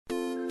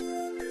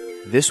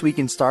This Week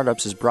in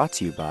Startups is brought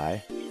to you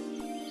by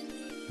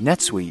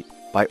NetSuite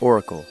by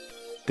Oracle,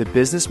 the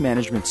business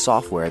management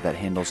software that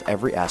handles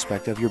every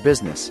aspect of your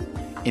business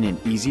in an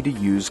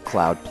easy-to-use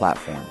cloud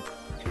platform.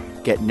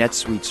 Get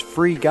NetSuite's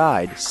free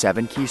guide,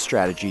 7 Key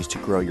Strategies to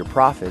Grow Your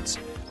Profits,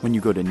 when you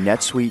go to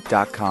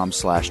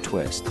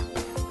netsuite.com/twist.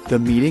 The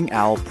Meeting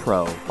Owl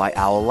Pro by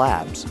Owl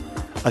Labs,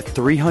 a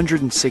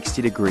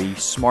 360-degree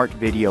smart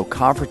video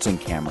conferencing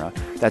camera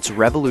that's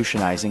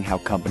revolutionizing how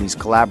companies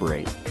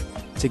collaborate.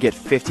 To get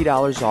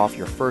 $50 off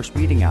your first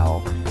Meeting Owl,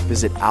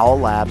 visit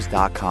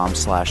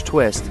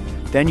owllabs.com/twist,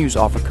 then use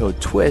offer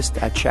code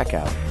TWIST at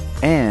checkout.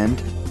 And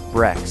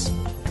Brex,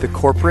 the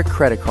corporate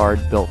credit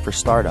card built for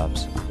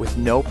startups with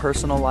no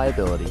personal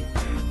liability,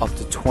 up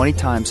to 20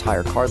 times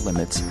higher card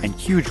limits, and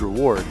huge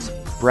rewards.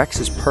 Brex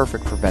is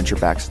perfect for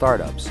venture-backed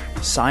startups.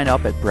 Sign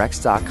up at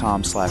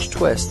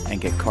brex.com/twist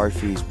and get card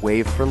fees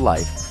waived for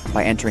life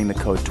by entering the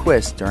code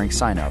TWIST during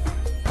sign-up.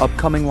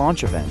 Upcoming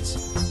launch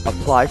events.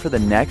 Apply for the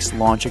next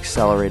Launch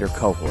Accelerator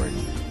cohort.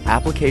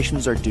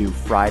 Applications are due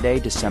Friday,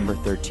 December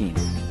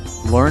 13th.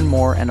 Learn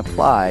more and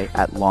apply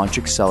at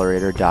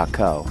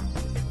launchaccelerator.co.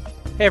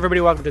 Hey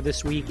everybody, welcome to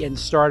This Week in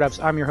Startups.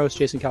 I'm your host,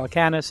 Jason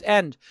Calacanis,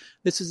 and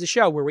this is the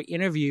show where we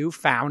interview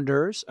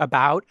founders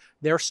about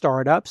their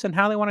startups and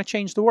how they want to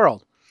change the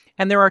world.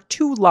 And there are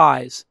two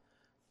lies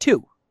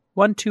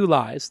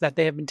that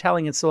they have been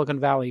telling in Silicon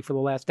Valley for the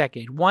last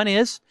decade. One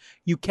is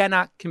you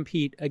cannot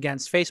compete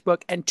against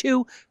Facebook, and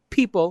two,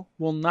 people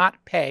will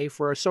not pay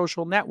for a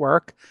social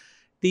network.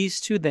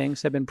 These two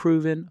things have been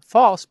proven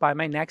false by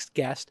my next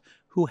guest,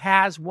 who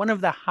has one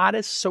of the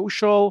hottest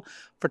social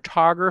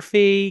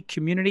photography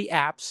community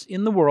apps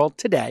in the world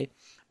today.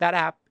 That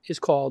app is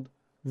called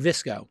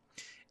VSCO.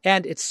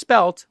 And it's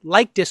spelt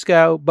like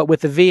disco, but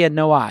with a V and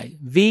no I.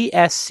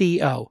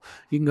 VSCO.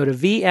 You can go to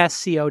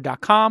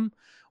vsco.com,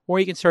 or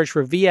you can search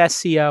for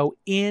VSCO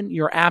in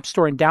your app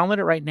store and download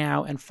it right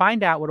now and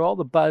find out what all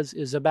the buzz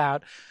is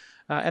about.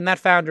 And that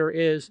founder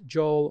is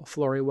Joel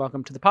Flory.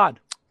 Welcome to the pod.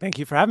 Thank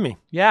you for having me.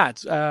 Yeah,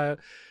 it's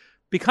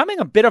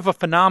becoming a bit of a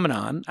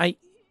phenomenon.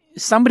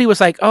 Somebody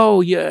was like, "Oh,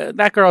 yeah,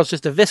 that girl's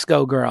just a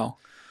VSCO girl."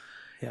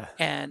 Yeah.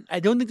 And I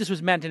don't think this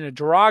was meant in a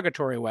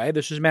derogatory way.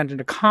 This was meant in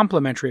a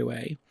complimentary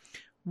way.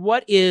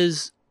 What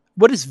does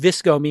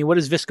VSCO mean? What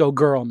does VSCO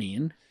girl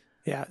mean?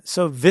 Yeah.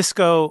 So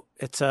VSCO,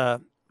 it's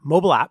a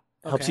mobile app.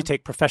 Helps you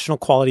take professional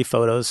quality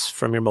photos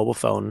from your mobile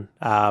phone,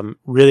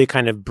 really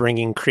kind of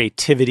bringing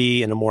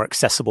creativity in a more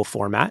accessible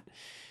format.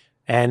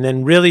 And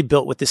then really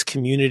built with this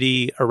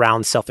community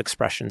around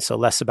self-expression. So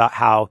less about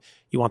how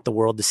you want the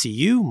world to see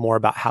you, more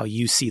about how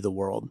you see the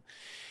world.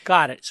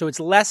 Got it. So it's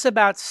less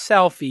about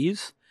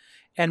selfies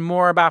and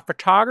more about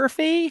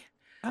photography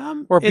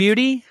or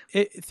beauty?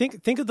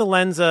 Think of the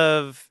lens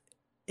of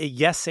a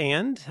yes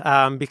and,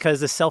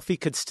 because the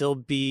selfie could still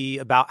be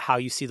about how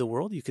you see the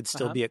world. You could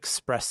still be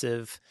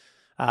expressive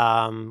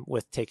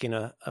with taking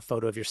a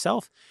photo of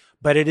yourself.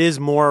 But it is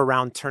more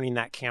around turning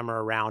that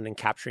camera around and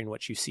capturing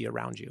what you see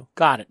around you.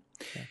 Got it.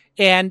 Okay.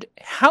 And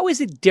how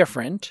is it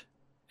different?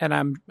 And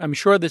I'm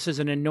sure this is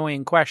an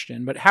annoying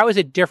question, but how is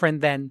it different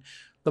than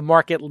the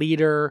market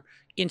leader,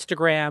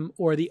 Instagram,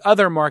 or the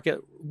other market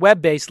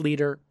web-based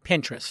leader,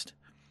 Pinterest?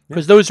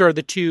 Because those are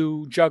the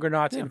two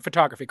juggernauts in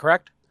photography,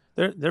 correct?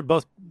 They're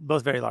both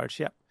very large,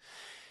 yeah.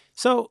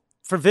 So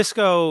for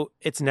VSCO,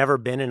 it's never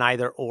been an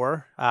either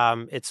or.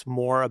 It's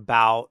more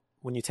about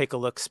when you take a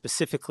look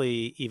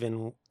specifically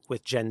even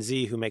with Gen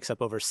Z, who makes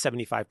up over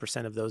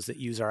 75% of those that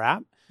use our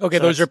app. Okay,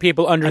 so those are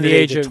people under the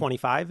age of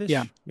 25-ish.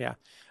 Yeah.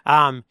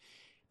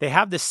 They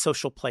have this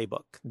social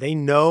playbook. They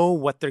know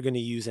what they're going to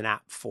use an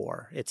app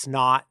for. It's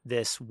not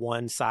this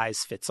one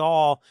size fits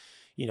all.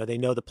 They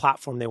know the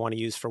platform they want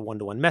to use for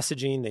one-to-one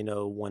messaging. They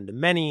know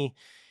one-to-many.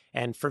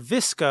 And for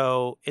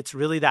VSCO, it's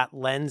really that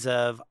lens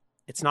of,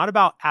 it's not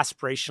about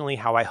aspirationally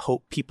how I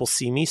hope people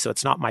see me. So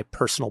it's not my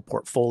personal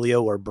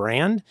portfolio or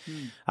brand.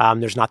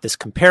 There's not this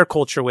compare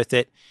culture with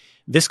it.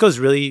 VSCO is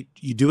really,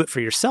 you do it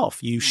for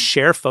yourself. You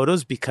share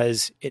photos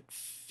because it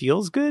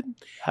feels good.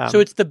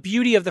 So it's the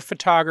beauty of the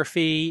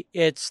photography.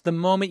 It's the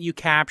moment you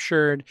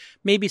captured,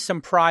 maybe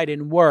some pride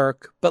in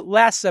work, but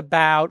less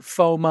about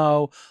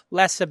FOMO,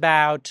 less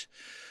about,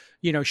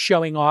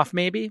 showing off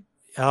maybe.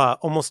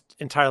 Almost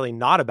entirely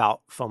not about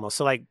FOMO.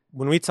 So like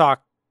when we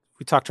talked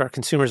to our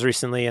consumers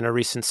recently in a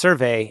recent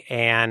survey,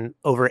 and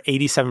over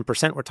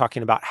 87% were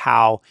talking about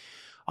how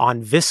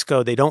on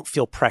VSCO, they don't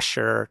feel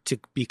pressure to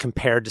be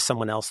compared to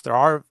someone else.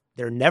 There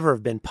never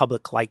have been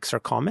public likes or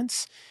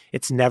comments.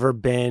 It's never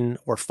been,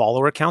 or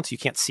follower counts. You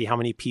can't see how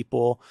many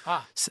people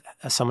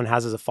someone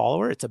has as a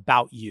follower. It's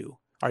about you.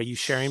 Are you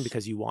sharing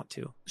because you want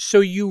to? So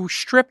you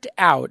stripped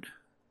out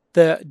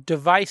the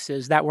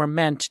devices that were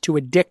meant to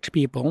addict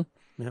people.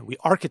 We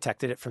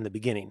architected it from the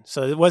beginning.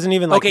 So it wasn't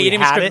even like you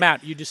didn't strip them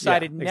out. You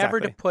decided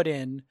never to put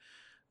in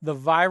the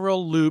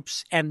viral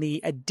loops and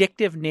the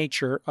addictive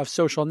nature of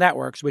social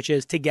networks, which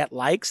is to get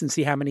likes and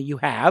see how many you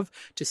have,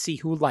 to see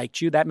who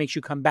liked you. That makes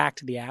you come back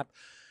to the app.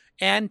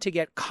 And to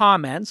get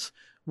comments,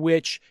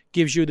 which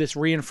gives you this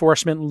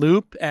reinforcement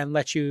loop and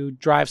lets you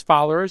drive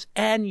followers,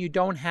 and you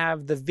don't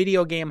have the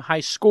video game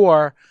high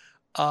score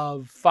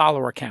of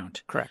follower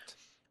count. Correct.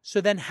 So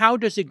then how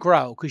does it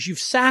grow? Because you've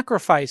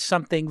sacrificed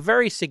something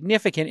very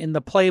significant in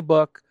the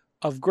playbook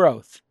of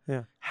growth.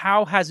 Yeah.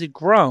 How has it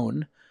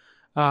grown?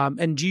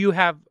 And do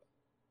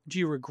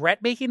you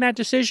regret making that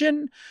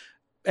decision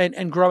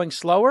and growing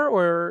slower,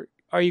 or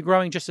are you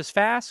growing just as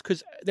fast?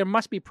 Because there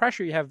must be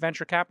pressure. You have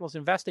venture capitalists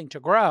investing to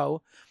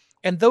grow,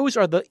 and those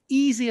are the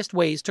easiest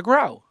ways to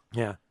grow.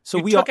 Yeah. So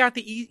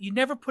you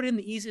never put in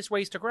the easiest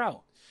ways to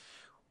grow.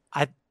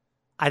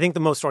 I think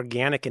the most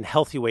organic and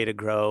healthy way to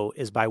grow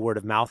is by word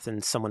of mouth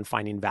and someone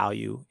finding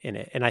value in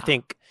it. And I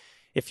think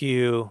if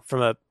you,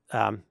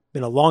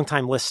 been a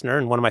longtime listener,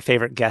 and one of my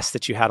favorite guests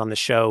that you had on the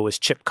show was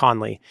Chip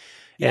Conley.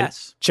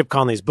 Yes. And Chip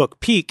Conley's book,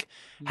 Peak,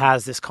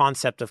 has this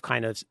concept of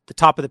kind of the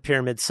top of the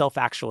pyramid,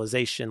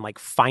 self-actualization, like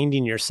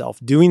finding yourself,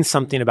 doing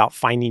something about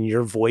finding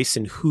your voice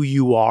and who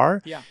you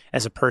are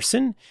as a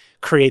person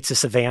creates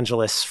this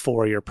evangelist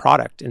for your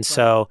product. And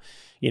so,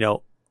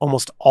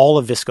 almost all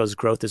of Visco's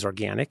growth is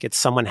organic. It's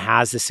someone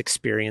has this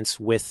experience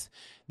with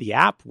the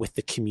app, with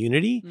the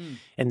community,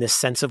 and this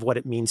sense of what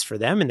it means for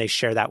them, and they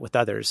share that with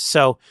others.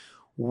 So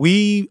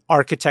we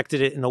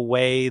architected it in a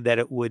way that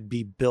it would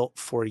be built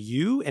for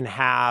you and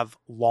have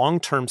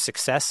long-term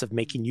success of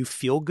making you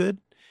feel good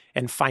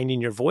and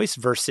finding your voice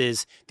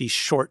versus these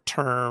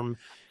short-term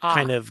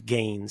kind of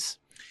gains.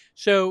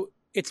 So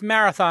it's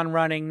marathon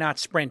running, not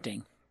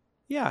sprinting.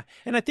 Yeah.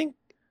 And I think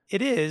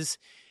it is.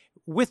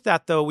 With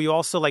that, though, we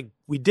also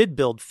we did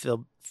build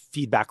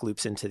feedback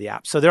loops into the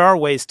app. So there are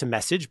ways to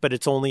message, but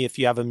it's only if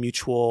you have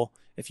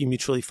if you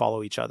mutually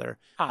follow each other.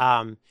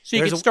 So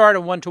you can start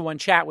a one-to-one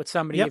chat with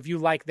somebody if you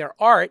like their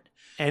art.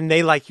 And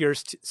they like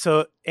yours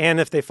too. And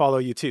if they follow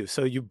you too.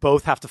 So you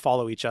both have to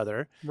follow each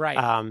other.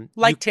 Right.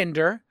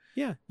 Tinder.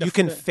 Yeah. You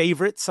can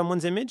favorite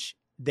someone's image.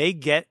 They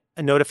get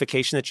a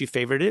notification that you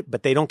favored it,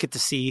 but they don't get to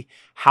see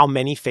how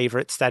many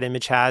favorites that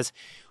image has.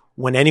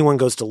 When anyone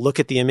goes to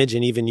look at the image,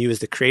 and even you as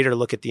the creator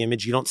look at the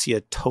image, you don't see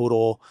a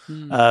total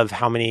of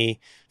how many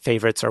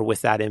favorites are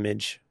with that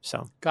image.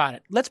 So got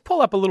it. Let's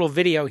pull up a little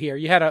video here.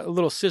 You had a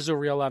little sizzle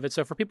reel of it.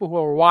 So for people who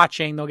are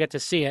watching, they'll get to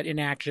see it in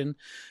action.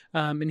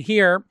 And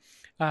here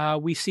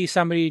we see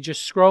somebody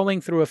just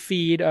scrolling through a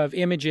feed of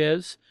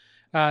images.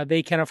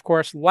 They can, of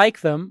course,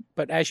 like them.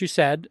 But as you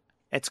said,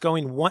 it's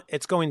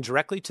going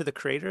directly to the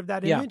creator of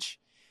that image.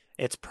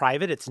 It's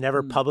private. It's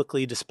never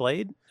publicly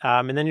displayed.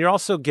 And then you're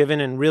also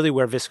given, and really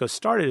where Visco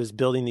started is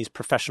building these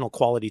professional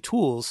quality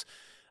tools.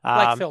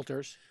 Like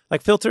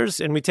filters.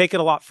 And we take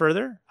it a lot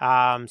further.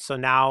 So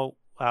now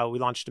we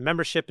launched a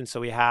membership, and so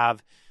we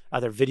have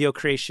other video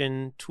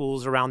creation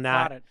tools around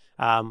that.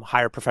 Got it.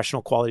 Higher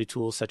professional quality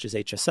tools such as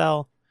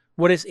HSL.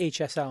 What is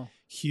HSL?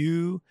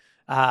 Hue,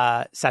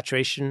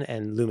 saturation,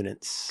 and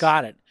luminance.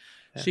 Got it.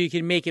 Yeah. So you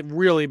can make it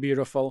really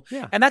beautiful.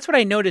 Yeah. And that's what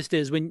I noticed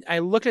is when I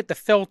looked at the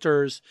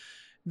filters,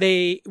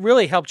 they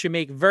really helped you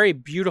make very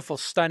beautiful,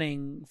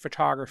 stunning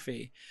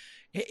photography.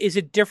 Is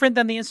it different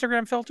than the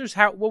Instagram filters?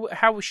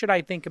 How should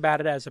I think about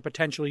it as a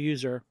potential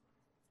user?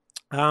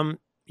 I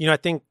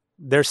think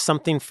there's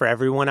something for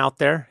everyone out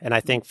there. And I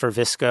think for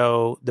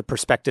Visco, the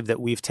perspective that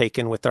we've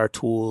taken with our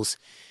tools,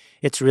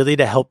 it's really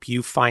to help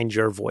you find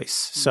your voice.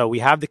 So we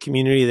have the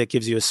community that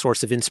gives you a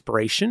source of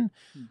inspiration,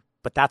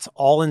 but that's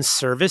all in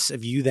service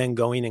of you then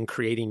going and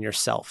creating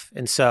yourself.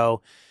 And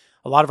so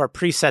a lot of our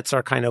presets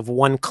are kind of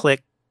one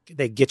click.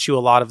 They get you a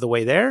lot of the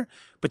way there,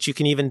 but you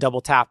can even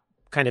double tap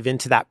kind of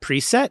into that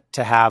preset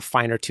to have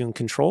finer tuned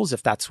controls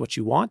if that's what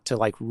you want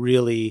to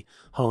really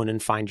hone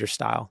and find your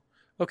style.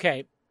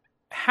 Okay.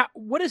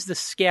 What is the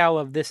scale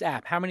of this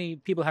app? How many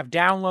people have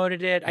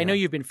downloaded it? I know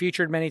you've been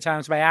featured many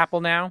times by Apple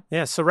now.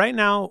 Yeah. So right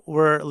now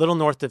we're a little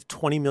north of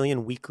 20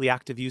 million weekly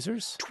active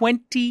users.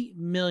 20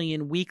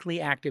 million weekly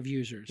active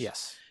users.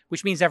 Yes.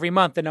 Which means every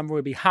month the number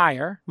would be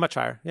higher. Much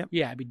higher. Yep.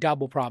 Yeah. It'd be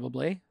double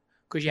probably,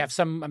 because you have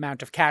some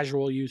amount of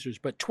casual users,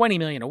 but 20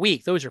 million a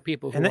week, those are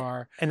people who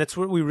are and that's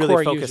what we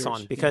really focus users.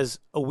 On, because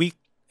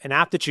an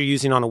app that you're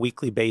using on a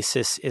weekly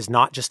basis is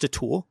not just a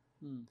tool,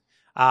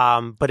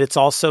 but it's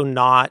also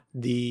not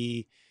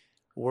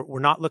we're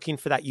not looking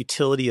for that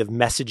utility of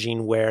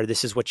messaging where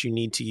this is what you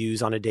need to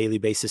use on a daily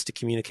basis to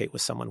communicate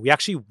with someone. We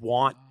actually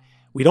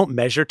we don't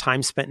measure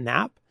time spent in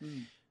app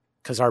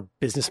because our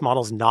business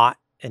model is not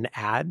an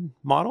ad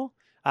model.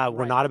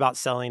 We're not about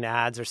selling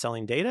ads or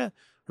selling data.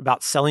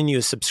 About selling you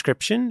a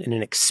subscription and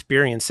an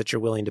experience that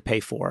you're willing to pay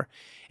for.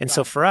 And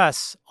so for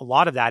us, a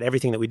lot of that,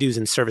 everything that we do is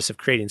in service of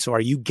creating. So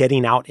are you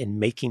getting out and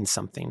making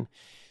something?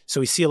 So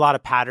we see a lot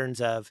of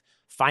patterns of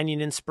finding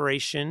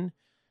inspiration,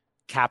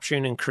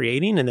 capturing and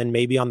creating, and then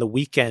maybe on the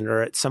weekend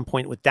or at some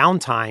point with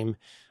downtime,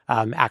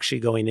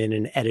 actually going in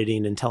and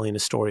editing and telling a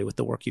story with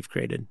the work you've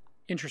created.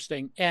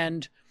 Interesting.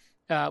 And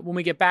when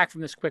we get back from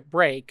this quick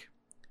break,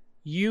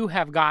 you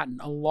have gotten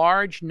a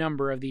large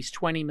number of these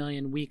 20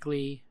 million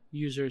weekly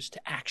users to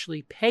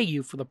actually pay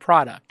you for the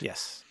product.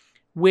 Yes.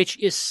 Which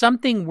is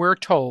something we're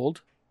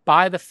told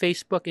by the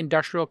Facebook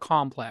industrial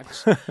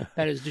complex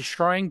that is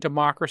destroying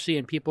democracy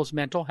and people's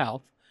mental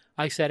health.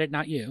 I said it,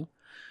 not you.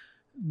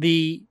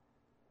 The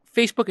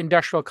Facebook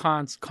industrial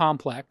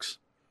complex,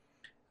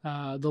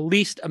 the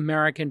least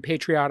American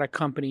patriotic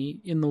company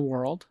in the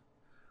world,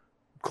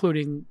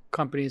 including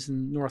companies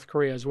in North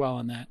Korea as well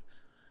on that,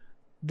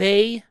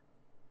 they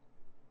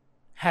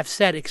have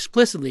said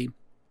explicitly,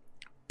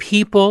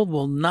 people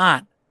will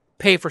not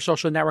pay for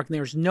social networking.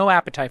 There's no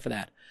appetite for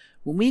that.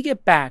 When we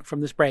get back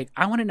from this break,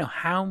 I want to know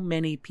how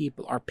many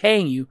people are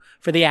paying you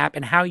for the app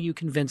and how you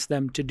convince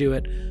them to do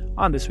it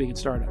on This Week in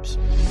Startups.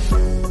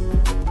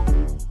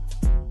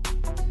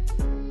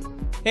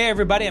 Hey,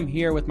 everybody. I'm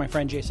here with my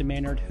friend Jason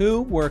Maynard,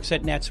 who works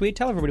at NetSuite.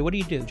 Tell everybody, what do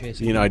you do,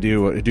 Jason? I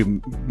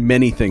do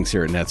many things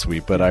here at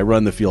NetSuite, but I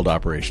run the field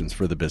operations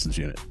for the business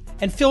unit.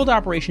 And field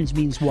operations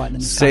means what in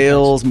this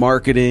Sales, context?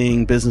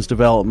 Marketing, business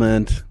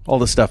development, all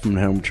the stuff in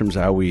terms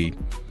of how we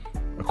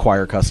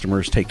acquire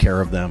customers, take care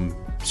of them,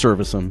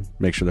 service them,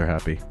 make sure they're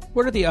happy.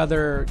 What are the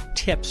other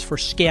tips for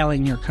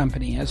scaling your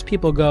company? As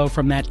people go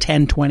from that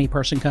 10,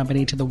 20-person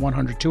company to the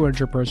 100,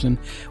 200-person,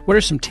 what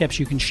are some tips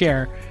you can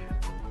share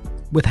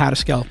with how to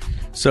scale?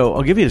 So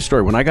I'll give you a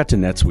story. When I got to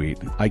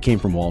NetSuite, I came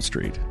from Wall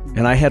Street,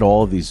 and I had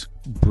all of these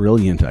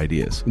brilliant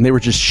ideas, and they were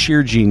just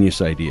sheer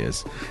genius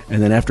ideas.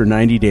 And then after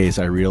 90 days,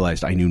 I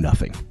realized I knew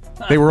nothing.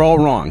 They were all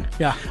wrong.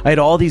 Yeah. I had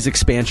all these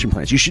expansion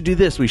plans. You should do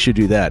this. We should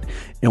do that.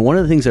 And one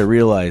of the things I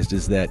realized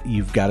is that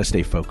you've got to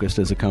stay focused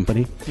as a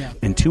company. Yeah.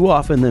 And too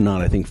often than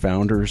not, I think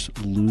founders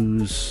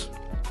lose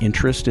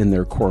interest in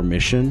their core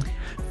mission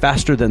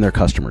faster than their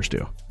customers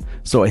do.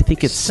 So I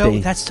think it's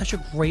that's such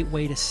a great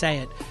way to say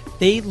it.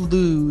 They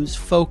lose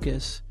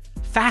focus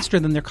faster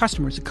than their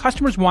customers. The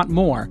customers want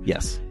more.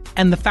 Yes.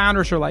 And the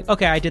founders are like,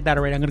 okay, I did that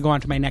already. I'm going to go on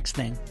to my next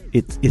thing.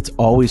 It's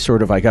always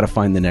sort of, I got to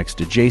find the next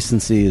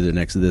adjacency, the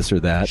next this or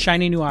that.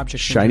 Shiny new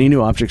object syndrome. Shiny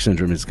new object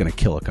syndrome is going to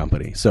kill a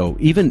company. So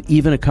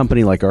even a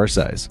company like our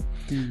size,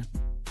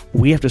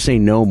 we have to say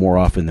no more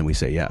often than we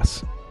say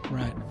yes.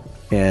 Right.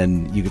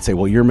 And you could say,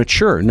 well, you're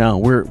mature. No,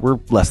 we're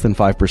less than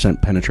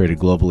 5% penetrated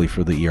globally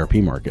for the ERP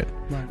market.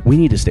 Right. We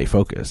need to stay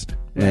focused.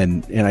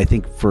 And I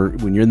think for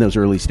when you're in those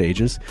early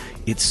stages,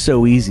 it's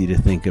so easy to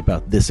think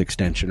about this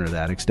extension or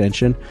that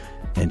extension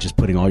and just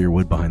putting all your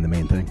wood behind the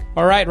main thing.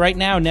 All right. Right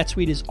now,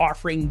 NetSuite is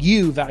offering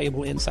you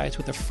valuable insights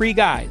with a free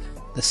guide,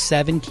 the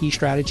 7 key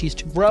strategies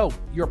to grow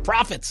your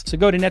profits. So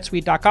go to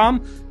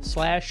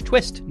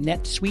netsuite.com/twist,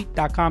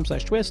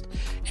 netsuite.com/twist,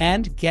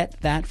 and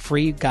get that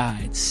free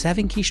guide.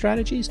 7 key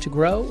strategies to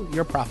grow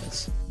your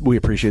profits. We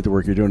appreciate the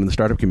work you're doing in the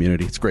startup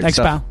community. It's great Thanks,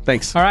 stuff. pal.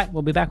 Thanks. All right.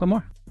 We'll be back with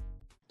more.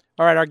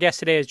 All right. Our guest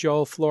today is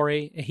Joel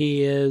Flory.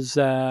 He is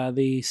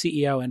the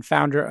CEO and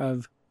founder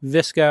of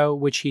Visco,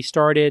 which he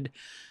started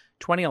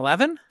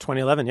 2011?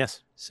 2011,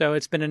 yes. So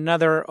it's been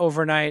another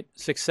overnight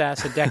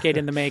success, a decade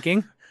in the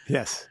making.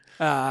 Yes.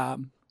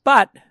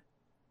 But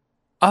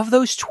of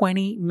those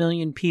 20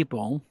 million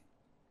people,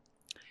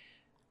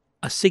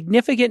 a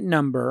significant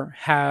number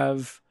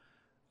have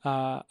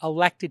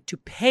elected to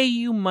pay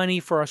you money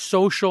for a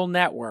social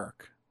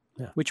network,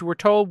 which we're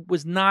told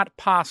was not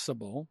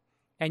possible.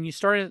 And you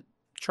started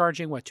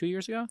charging, 2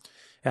 years ago?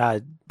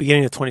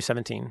 Beginning of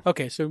 2017.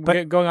 Okay, so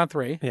we're going on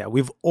 3. Yeah,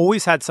 we've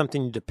always had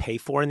something to pay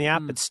for in the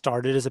app. It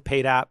started as a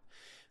paid app.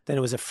 Then it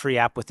was a free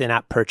app with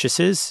in-app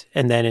purchases.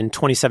 And then in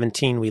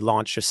 2017, we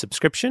launched a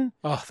subscription.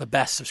 Oh, the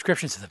best.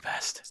 Subscriptions are the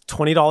best. It's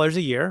 $20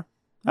 a year.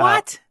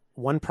 What?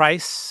 One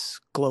price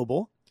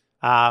global.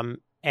 And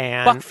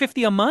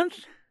 $150 a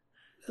month?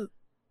 A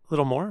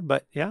little more,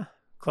 but yeah,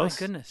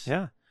 close. My goodness.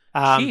 Yeah.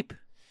 Cheap.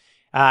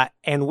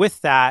 And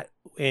with that,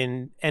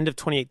 in end of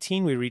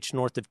 2018, we reached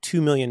north of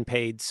 2 million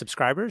paid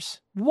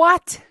subscribers.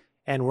 What?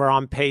 And we're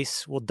on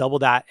pace. We'll double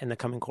that in the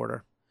coming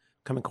quarters.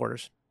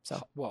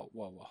 So Whoa.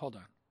 Hold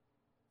on.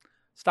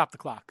 Stop the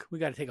clock. We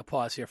got to take a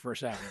pause here for a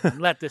second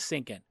and let this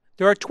sink in.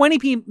 There are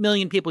 20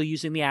 million people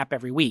using the app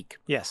every week.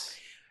 yes,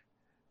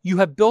 You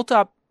have built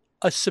up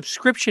a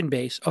subscription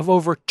base of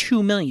over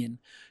 2 million.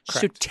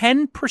 Correct. So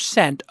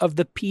 10% of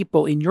the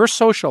people in your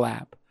social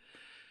app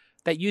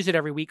that use it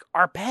every week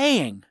are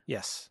paying.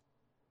 yes.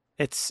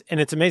 It's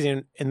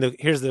amazing. And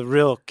here's the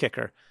real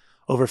kicker: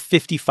 over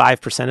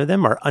 55% of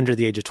them are under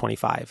the age of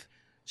 25.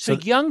 So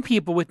young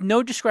people with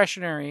no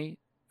discretionary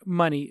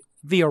money,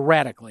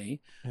 theoretically,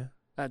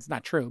 that's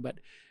not true, but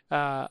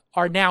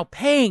are now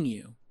paying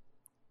you.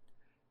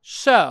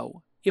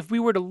 So if we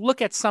were to look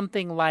at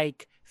something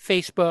like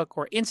Facebook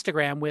or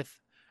Instagram with,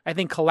 I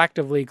think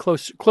collectively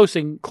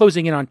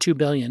closing in on 2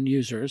 billion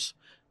users,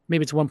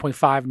 maybe it's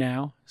 1.5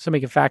 now. Somebody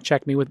can fact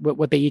check me with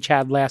what they each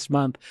had last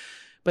month.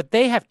 But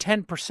they have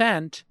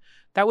 10%.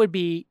 That would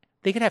be,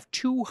 they could have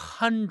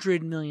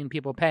 200 million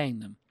people paying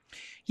them.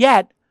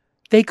 Yet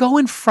they go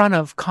in front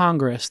of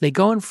Congress. They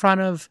go in front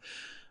of,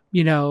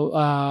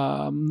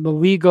 the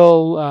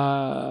legal,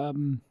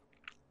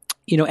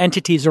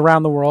 entities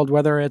around the world,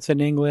 whether it's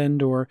in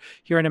England or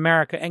here in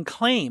America, and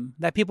claim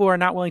that people are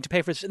not willing to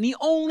pay for this. And the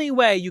only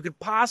way you could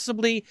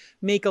possibly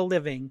make a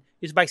living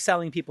is by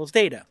selling people's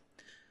data.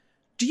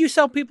 Do you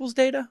sell people's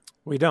data?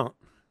 We don't.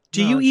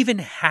 Do you even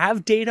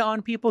have data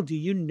on people? Do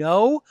you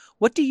know?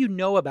 What do you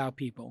know about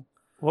people?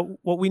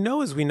 What we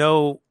know is we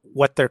know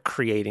what they're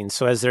creating.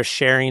 So as they're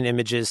sharing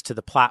images to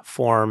the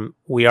platform,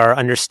 we are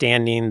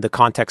understanding the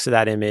context of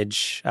that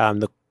image,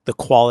 the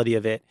quality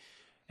of it.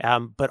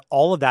 But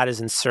all of that is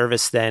in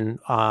service then,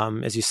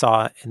 as you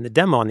saw in the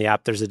demo on the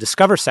app, there's a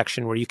discover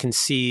section where you can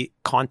see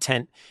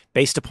content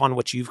based upon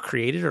what you've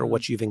created or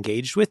what you've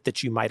engaged with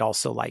that you might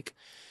also like.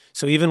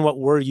 So even what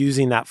we're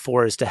using that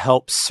for is to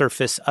help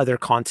surface other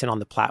content on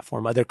the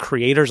platform, other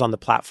creators on the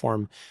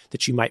platform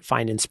that you might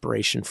find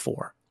inspiration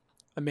for.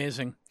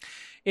 Amazing.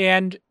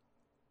 And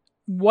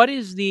why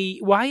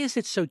is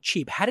it so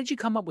cheap? How did you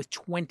come up with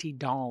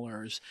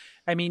 $20?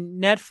 I mean,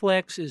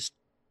 Netflix is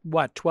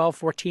what, $12,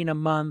 $14 a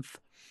month,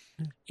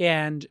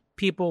 and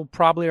people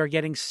probably are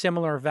getting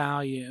similar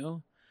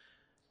value.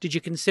 Did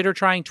you consider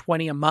trying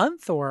 20 a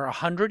month or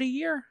 100 a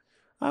year?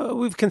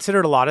 We've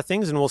considered a lot of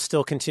things, and we'll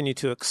still continue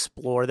to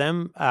explore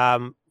them.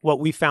 What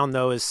we found,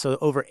 though, is so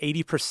over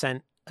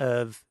 80%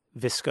 of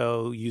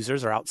Visco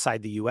users are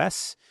outside the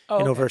U.S.,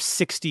 and over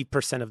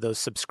 60% of those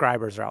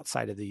subscribers are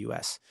outside of the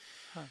U.S.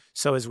 Huh.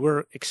 So as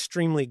we're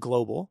extremely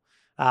global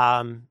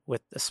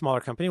with a smaller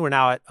company, we're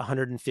now at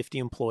 150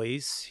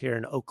 employees here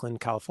in Oakland,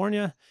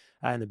 California,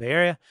 in the Bay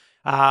Area.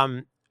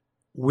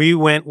 We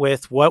went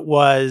with what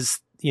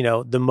was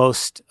the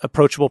most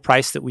approachable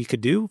price that we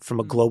could do from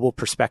a global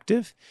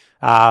perspective.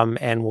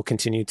 And we'll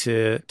continue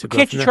to grow.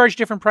 Can't you charge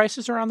different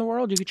prices around the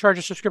world? You could charge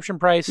a subscription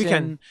price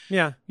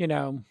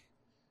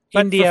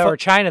India or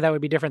China. That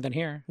would be different than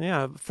here.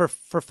 Yeah. For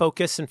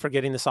focus and for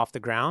getting this off the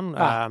ground,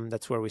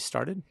 that's where we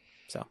started.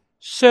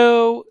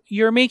 So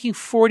you're making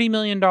 $40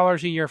 million a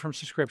year from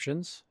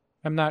subscriptions.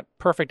 I'm not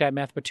perfect at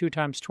math, but 2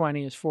 times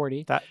 20 is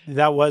 40.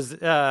 That was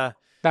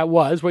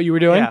what you were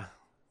doing? Yeah.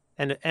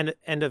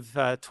 End of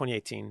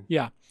 2018.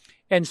 Yeah.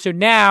 And so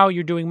now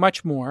you're doing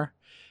much more.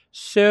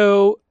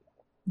 So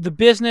the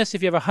business,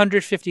 if you have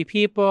 150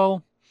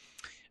 people,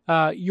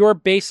 you're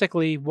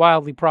basically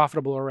wildly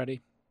profitable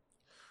already.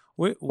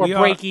 We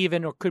break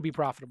even or could be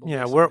profitable.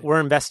 Yeah, we're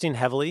investing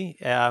heavily,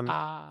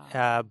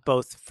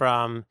 both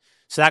from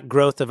that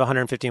growth of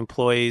 150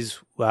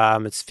 employees,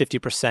 it's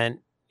 50%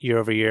 year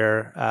over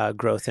year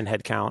growth in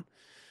headcount.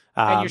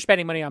 And you're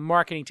spending money on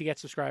marketing to get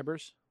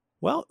subscribers?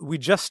 Well, we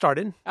just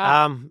started.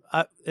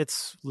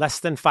 It's less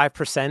than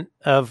 5%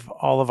 of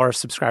all of our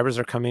subscribers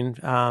are coming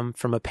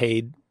from a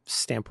paid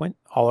standpoint,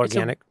 all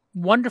organic. It's a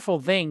wonderful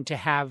thing to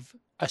have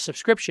a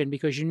subscription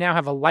because you now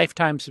have a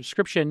lifetime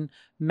subscription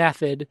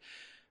method.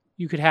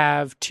 You could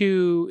have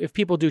if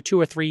people do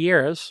 2 or 3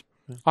 years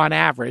on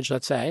average,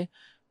 let's say,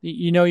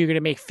 you're going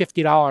to make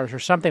 $50 or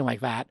something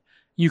like that.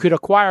 You could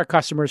acquire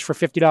customers for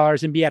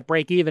 $50 and be at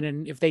break even.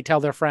 And if they tell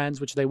their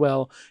friends, which they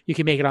will, you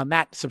can make it on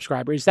that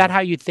subscriber. Is that how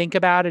you think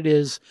about it?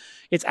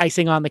 It's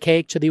icing on the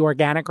cake to the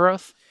organic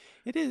growth?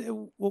 It is.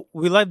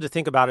 We love to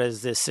think about it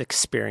as this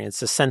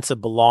experience, a sense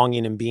of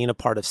belonging and being a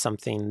part of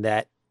something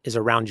that is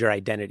around your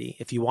identity.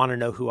 If you want to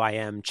know who I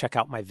am, check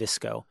out my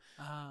Visco,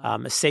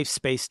 a safe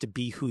space to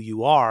be who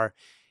you are.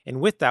 And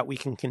with that, we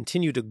can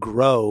continue to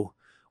grow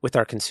with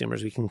our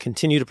consumers. We can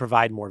continue to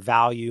provide more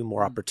value,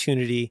 more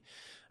opportunity.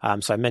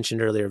 So I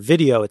mentioned earlier,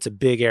 video, it's a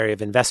big area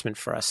of investment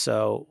for us.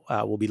 So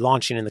we'll be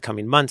launching in the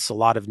coming months a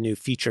lot of new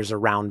features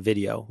around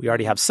video. We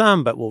already have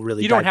some, but we'll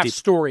really You don't have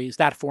stories,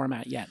 that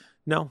format yet.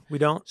 No, we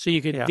don't. So you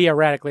could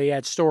theoretically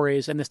add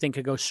stories and this thing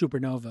could go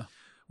supernova.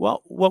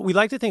 Well, what we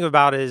like to think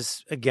about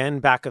is, again,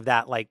 back of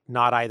that, like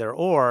not either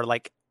or,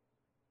 like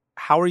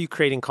how are you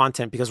creating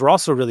content? Because we're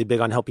also really big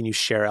on helping you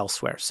share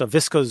elsewhere. So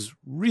Visco's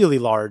really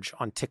large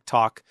on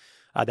TikTok.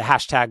 The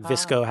hashtag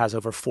Visco has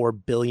over 4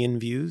 billion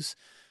views.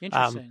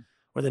 Interesting.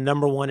 We're the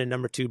number 1 and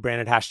number 2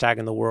 branded hashtag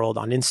in the world.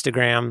 On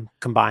Instagram,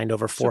 combined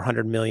over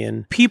 400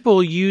 million.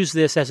 People use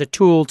this as a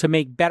tool to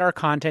make better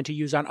content to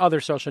use on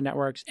other social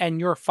networks, and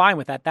you're fine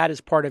with that. That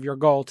is part of your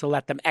goal, to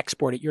let them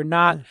export it. You're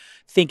not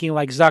thinking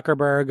like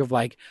Zuckerberg of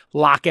like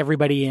lock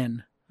everybody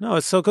in. No,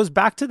 so it goes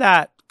back to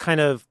that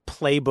kind of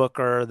playbook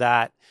or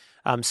that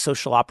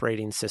social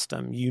operating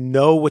system. You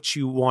know what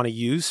you want to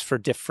use for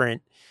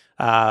different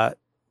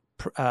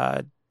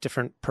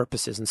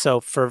purposes. And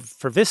so for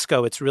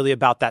Visco, it's really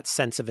about that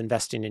sense of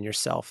investing in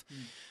yourself,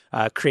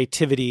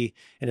 creativity.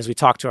 And as we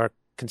talk to our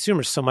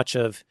consumers, so much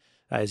of,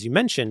 as you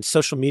mentioned,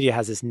 social media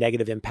has this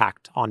negative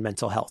impact on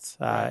mental health.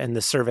 In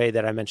the survey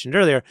that I mentioned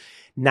earlier,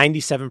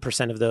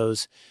 97% of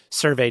those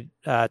surveyed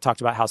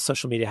talked about how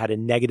social media had a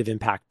negative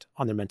impact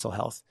on their mental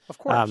health. Of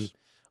course.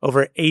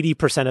 Over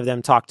 80% of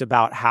them talked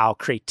about how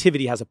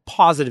creativity has a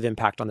positive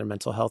impact on their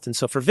mental health. And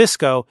so for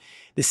Visco,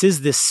 this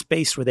is this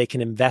space where they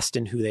can invest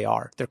in who they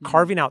are. They're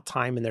carving out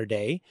time in their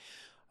day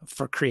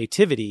for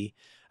creativity,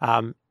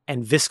 and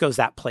Visco's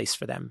that place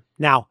for them.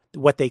 Now,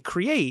 what they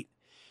create,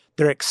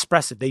 they're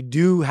expressive. They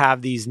do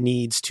have these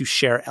needs to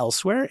share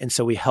elsewhere, and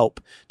so we help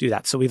do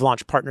that. So we've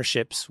launched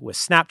partnerships with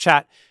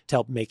Snapchat to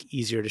help make it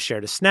easier to share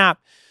to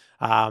Snap,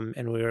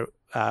 and we're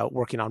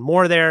working on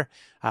more there.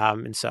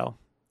 And so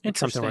it's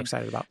something we're Interesting.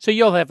 excited about. So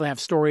you'll definitely have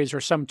stories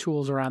or some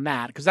tools around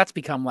that because that's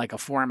become like a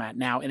format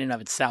now in and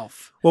of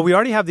itself. Well, we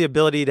already have the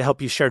ability to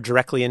help you share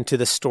directly into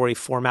the story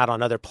format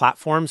on other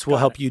platforms. We'll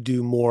help you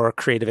do more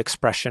creative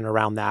expression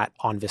around that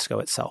on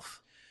VSCO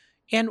itself.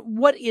 And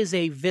what is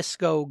a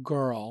VSCO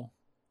girl?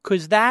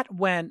 Because that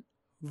went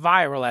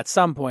viral at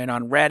some point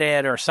on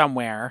Reddit or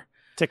somewhere.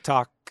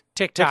 TikTok,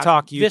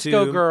 TikTok, YouTube.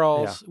 VSCO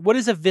girls. Yeah. What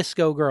is a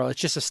VSCO girl? It's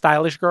just a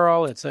stylish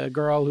girl. It's a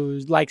girl who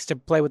likes to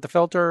play with the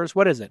filters.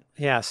 What is it?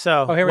 Yeah.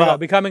 So, here we go.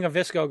 Becoming a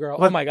VSCO girl.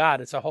 Oh my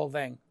God, it's a whole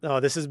thing. No,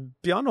 this is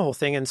beyond the whole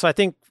thing. And so I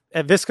think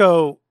at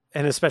VSCO,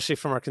 and especially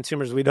from our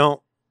consumers, we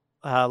don't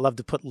love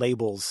to put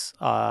labels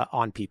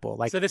on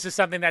people. So this is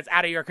something that's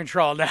out of your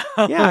control now.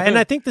 Yeah, and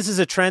I think this is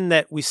a trend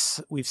that we've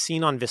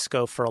seen on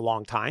VSCO for a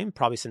long time,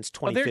 probably since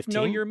 2015.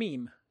 Know your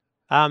meme.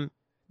 Know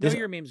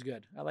your meme's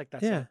good. I like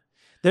that. Yeah,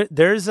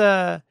 there's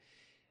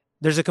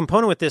a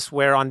component with this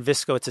where on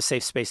VSCO it's a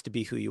safe space to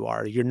be who you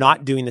are. You're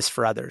not doing this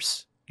for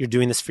others. You're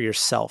doing this for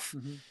yourself.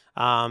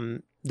 Mm-hmm.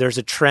 There's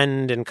a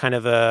trend and kind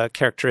of a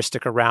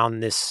characteristic around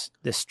this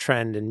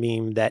trend and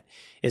meme that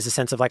is a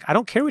sense of like, I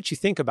don't care what you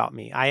think about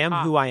me. I am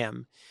who I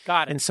am.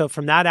 Got it. And so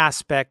from that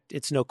aspect,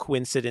 it's no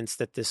coincidence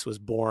that this was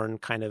born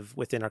kind of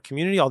within our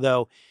community,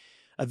 although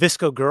a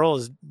VSCO girl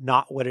is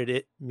not what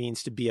it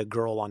means to be a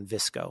girl on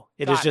VSCO.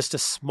 It is just a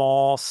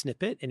small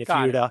snippet. And if you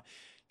were to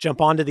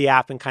jump onto the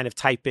app and kind of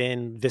type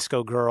in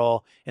VSCO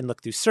girl and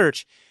look through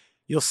search,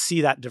 you'll see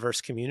that diverse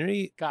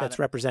community that's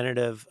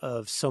representative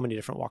of so many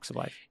different walks of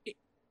life.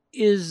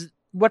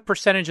 What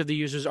percentage of the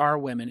users are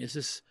women? Is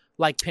this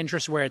like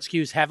Pinterest where it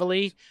skews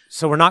heavily?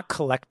 So we're not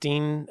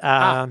collecting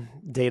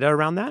data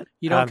around that.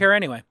 You don't care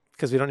anyway.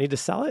 Because we don't need to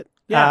sell it.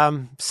 Yeah.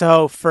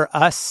 So for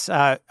us,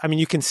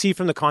 you can see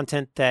from the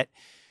content that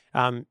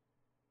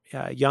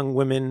young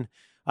women,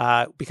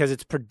 because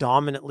it's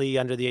predominantly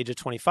under the age of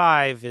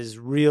 25, is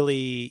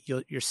really,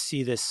 you'll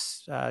see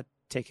this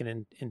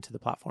taken into the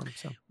platform.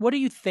 So, what do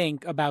you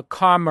think about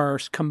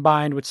commerce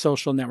combined with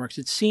social networks?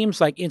 It seems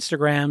like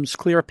Instagram's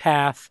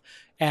ClearPath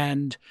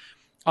and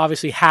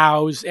obviously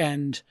Houzz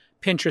and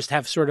Pinterest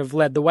have sort of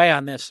led the way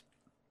on this.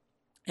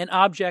 An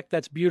object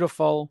that's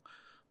beautiful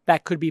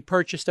that could be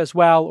purchased as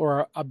well,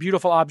 or a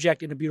beautiful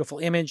object in a beautiful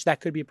image that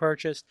could be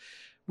purchased.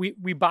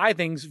 We buy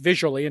things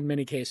visually in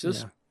many cases.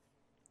 Yeah.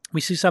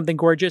 We see something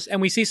gorgeous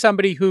and we see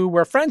somebody who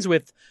we're friends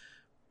with,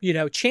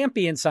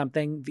 champion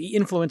something, the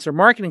influencer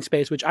marketing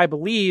space, which I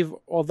believe,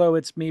 although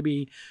it's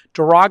maybe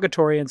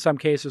derogatory in some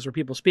cases where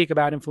people speak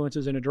about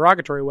influencers in a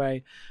derogatory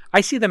way,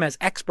 I see them as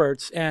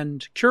experts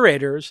and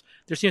curators.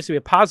 There seems to be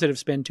a positive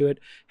spin to it.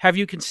 Have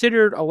you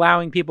considered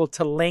allowing people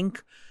to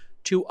link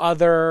to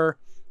other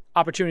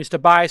opportunities to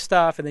buy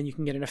stuff and then you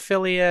can get an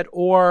affiliate?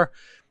 Or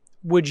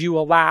would you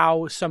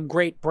allow some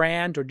great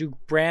brand, or do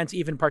brands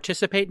even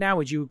participate now?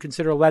 Would you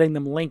consider letting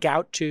them link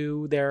out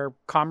to their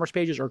commerce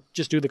pages or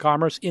just do the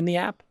commerce in the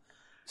app?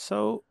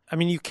 So,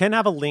 you can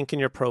have a link in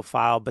your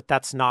profile, but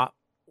that's not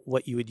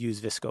what you would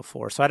use VSCO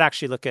for. So I'd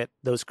actually look at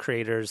those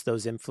creators,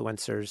 those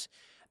influencers.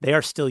 They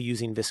are still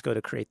using VSCO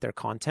to create their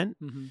content.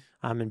 Mm-hmm.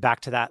 And back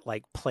to that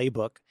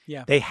playbook,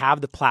 they have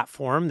the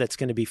platform that's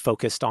going to be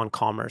focused on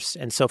commerce.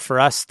 And so for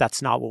us,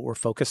 that's not what we're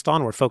focused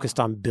on. We're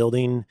focused on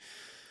building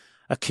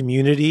a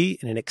community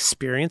and an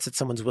experience that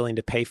someone's willing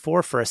to pay for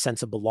a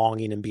sense of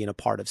belonging and being a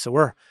part of. So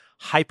we're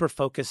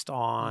hyper-focused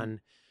on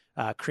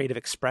creative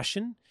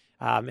expression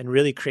and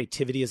really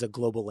creativity as a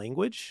global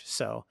language.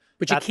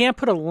 But you can't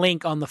put a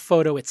link on the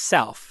photo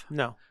itself.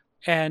 No.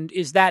 And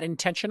is that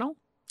intentional?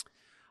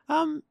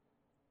 That's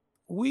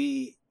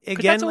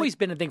always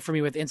been a thing for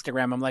me with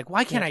Instagram. I'm like,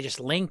 why can't I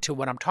just link to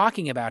what I'm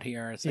talking about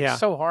here? It's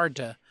so hard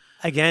to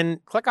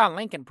click on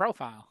link in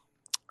profile.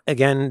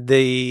 Again,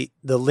 the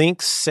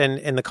links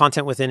and the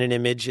content within an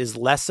image is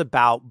less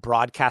about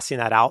broadcasting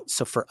that out,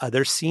 so for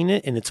others seeing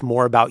it, and it's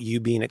more about you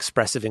being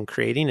expressive in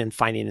creating and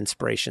finding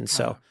inspiration.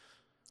 So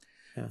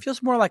it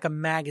feels more like a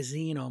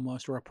magazine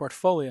almost, or a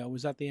portfolio.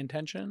 Was that the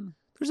intention?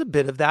 There's a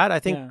bit of that. I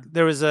think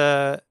there was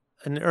an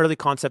early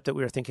concept that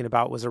we were thinking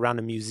about was around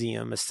a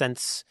museum, a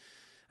sense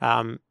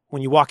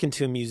when you walk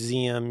into a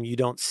museum, you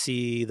don't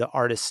see the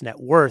artist's net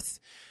worth.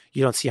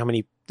 You don't see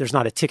there's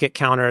not a ticket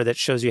counter that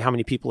shows you how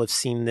many people have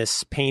seen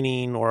this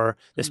painting or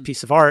this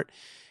piece of art.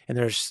 And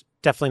there's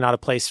definitely not a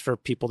place for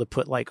people to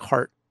put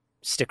heart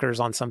stickers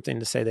on something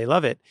to say they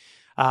love it.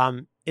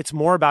 It's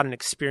more about an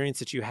experience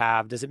that you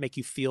have. Does it make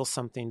you feel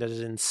something? Does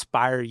it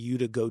inspire you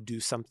to go do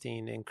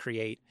something and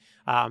create?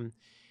 And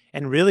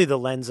really the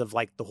lens of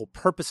the whole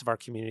purpose of our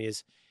community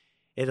is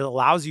it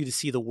allows you to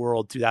see the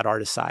world through that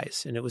artist's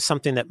eyes. And it was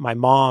something that my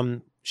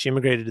mom, she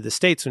immigrated to the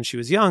States when she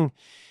was young.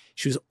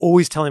 She was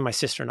always telling my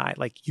sister and I,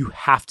 you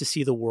have to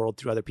see the world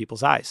through other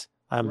people's eyes.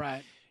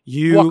 Right.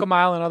 You walk a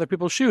mile in other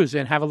people's shoes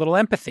and have a little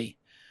empathy.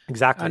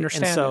 Exactly.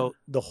 And so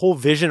the whole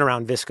vision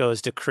around VSCO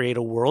is to create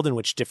a world in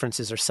which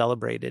differences are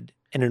celebrated.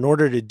 And in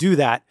order to do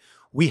that,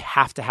 we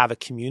have to have a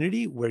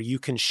community where you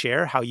can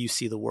share how you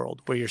see the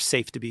world, where you're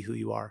safe to be who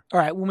you are. All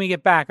right. When we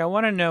get back, I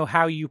want to know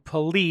how you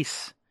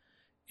police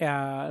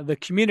the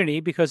community,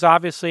 because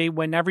obviously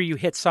whenever you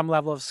hit some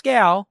level of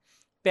scale,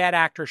 bad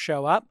actors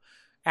show up.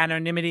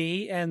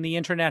 anonymity, and the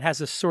internet has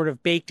a sort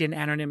of baked-in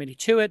anonymity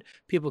to it.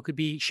 People could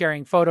be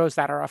sharing photos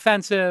that are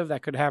offensive,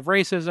 that could have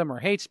racism or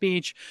hate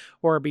speech,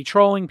 or be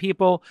trolling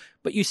people,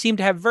 but you seem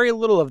to have very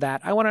little of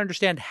that. I want to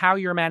understand how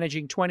you're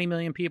managing 20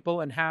 million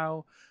people and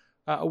how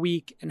a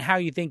week, and how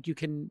you think you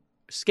can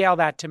scale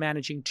that to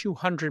managing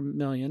 200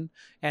 million.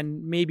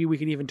 And maybe we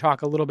can even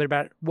talk a little bit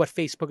about what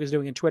Facebook is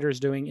doing and Twitter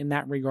is doing in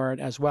that regard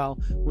as well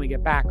when we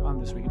get back on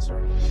This Week in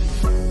Startups.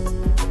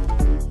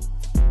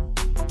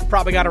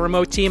 Probably got a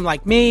remote team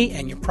like me,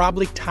 and you're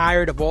probably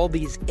tired of all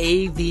these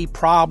AV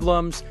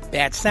problems,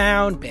 bad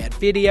sound, bad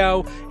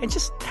video, and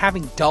just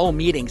having dull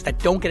meetings that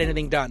don't get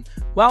anything done.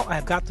 Well,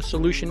 I've got the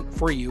solution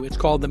for you. It's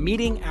called the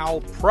Meeting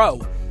Owl Pro.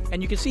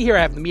 And you can see here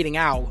I have the Meeting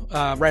Owl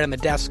right on the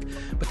desk,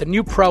 but the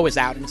new Pro is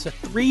out, and it's a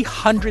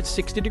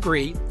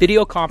 360-degree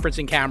video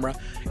conferencing camera,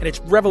 and it's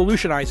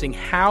revolutionizing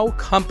how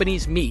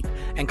companies meet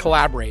and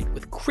collaborate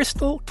with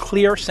crystal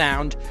clear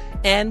sound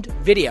and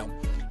video.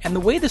 And the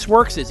way this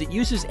works is it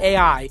uses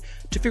AI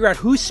to figure out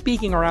who's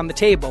speaking around the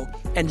table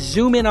and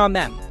zoom in on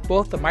them,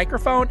 both the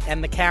microphone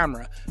and the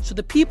camera. So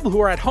the people who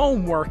are at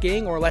home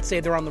working, or let's say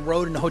they're on the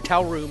road in a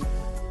hotel room,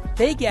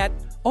 they get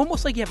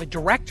almost like you have a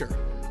director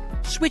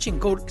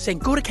switching, saying,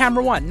 go to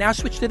camera one, now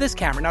switch to this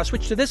camera, now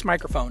switch to this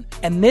microphone.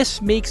 And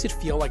this makes it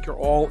feel like you're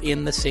all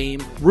in the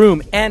same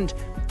room. And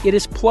it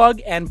is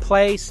plug and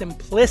play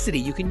simplicity.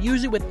 You can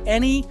use it with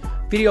any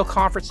video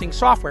conferencing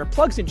software. It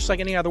plugs in just like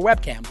any other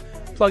webcam.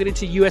 Plug it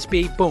into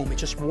USB, boom, it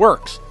just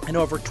works. And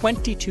over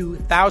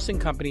 22,000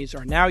 companies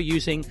are now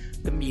using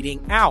the Meeting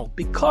Owl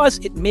because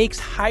it makes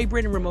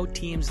hybrid and remote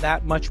teams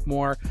that much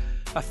more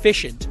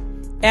efficient.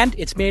 And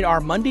it's made our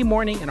Monday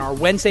morning and our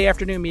Wednesday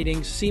afternoon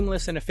meetings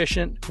seamless and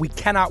efficient. We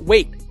cannot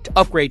wait to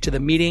upgrade to the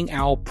Meeting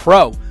Owl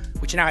Pro,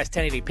 which now has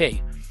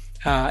 1080p.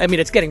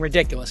 It's getting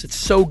ridiculous. It's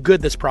so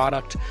good, this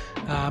product,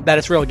 that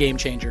it's a real game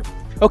changer.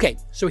 Okay,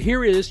 so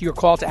here is your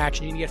call to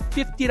action. You can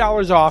get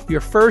 $50 off your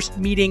first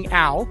Meeting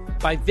Owl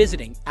by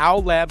visiting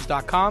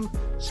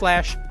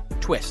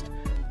owllabs.com/twist.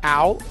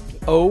 Owl,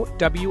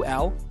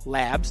 O-W-L,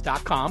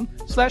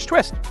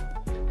 labs.com/twist.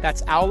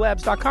 That's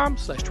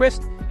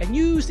owllabs.com/twist. And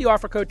use the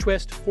offer code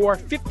TWIST for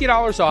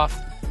 $50 off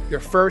your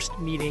first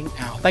Meeting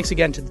Owl. Thanks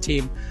again to the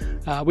team.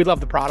 We love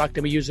the product,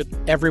 and we use it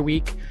every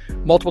week,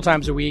 multiple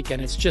times a week,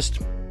 and it's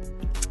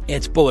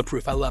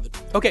bulletproof. I love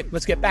it. Okay,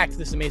 let's get back to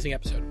this amazing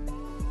episode.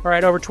 All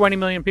right, over 20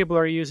 million people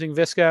are using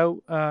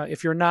VSCO.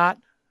 If you're not,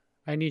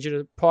 I need you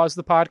to pause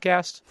the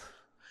podcast.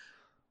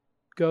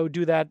 Go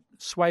do that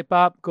swipe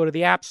up, go to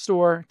the App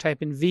Store,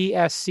 type in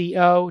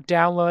VSCO,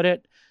 download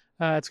it.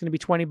 It's going to be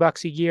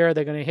 $20 a year.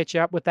 They're going to hit you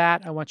up with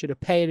that. I want you to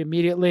pay it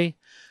immediately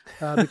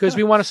because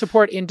we want to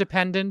support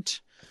independent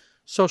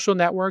social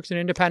networks and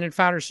independent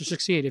founders to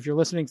succeed. If you're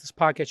listening to this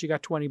podcast, you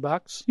got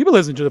 $20. You've been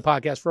listening to the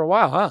podcast for a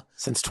while, huh?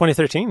 Since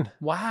 2013.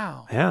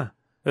 Wow. Yeah.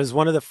 It was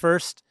one of the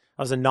first.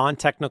 I was a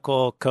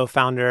non-technical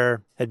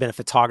co-founder, had been a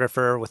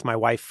photographer with my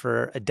wife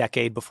for a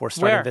decade before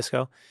starting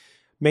VSCO.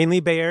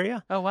 Mainly Bay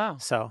Area. Oh, wow.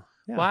 So,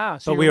 yeah. Wow.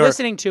 So you're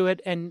listening to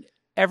it, and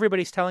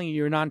everybody's telling you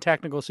you're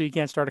non-technical, so you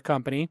can't start a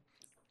company.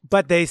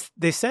 But they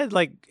said,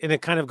 like, and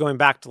it kind of going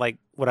back to like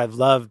what I've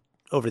loved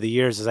over the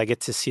years is I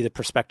get to see the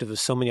perspective of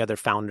so many other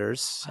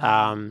founders.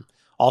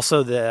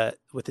 Also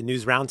with the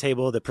News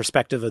Roundtable, the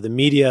perspective of the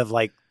media of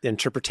like the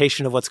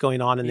interpretation of what's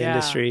going on in the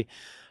industry.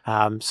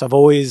 So I've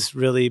always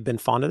really been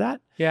fond of that.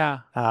 Yeah.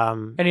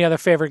 Any other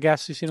favorite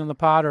guests you've seen on the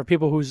pod, or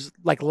people whose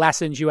like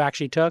lessons you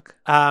actually took?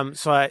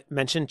 So I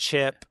mentioned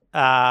Chip.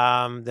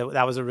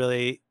 That was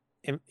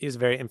he was a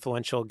very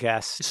influential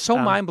guest. It's so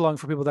mind-blowing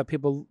for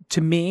people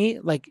to me,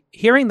 like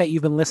hearing that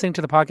you've been listening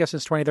to the podcast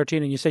since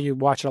 2013 and you said you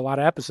watched a lot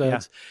of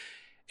episodes. Yeah.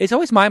 It's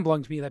always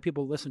mind-blowing to me that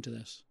people listen to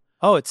this.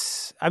 Oh,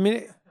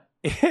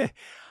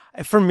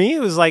 for me, it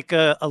was like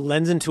a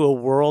lens into a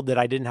world that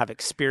I didn't have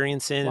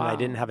experience in and I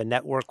didn't have a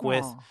network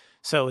with.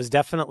 So it was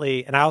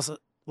definitely, and I also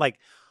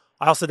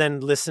then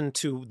listen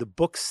to the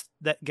books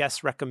that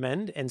guests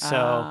recommend. And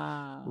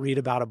so read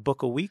about a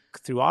book a week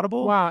through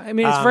Audible. Wow. I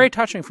mean, it's very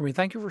touching for me.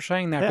 Thank you for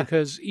saying that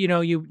because,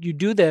 you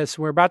do this.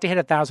 We're about to hit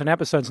 1,000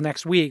 episodes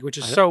next week, which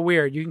is so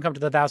weird. You can come to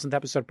the 1,000th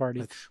episode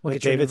party.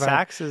 With David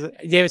Sachs, is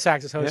it? David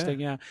Sachs is hosting,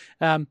 yeah.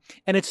 And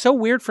it's so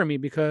weird for me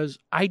because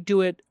I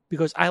do it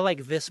because I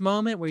like this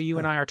moment where you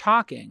and I are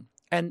talking.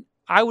 And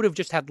I would have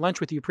just had lunch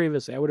with you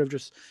previously. I would have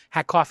just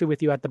had coffee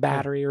with you at the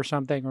Battery or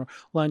something, or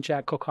lunch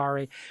at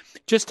Kokari,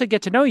 just to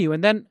get to know you.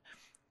 And then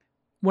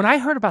when I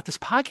heard about this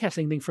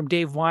podcasting thing from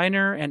Dave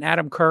Weiner and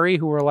Adam Curry,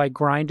 who were like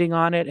grinding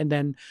on it, and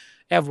then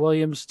Ev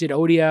Williams did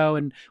Odeo,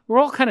 and we're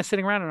all kind of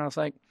sitting around, and I was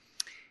like,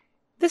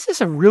 this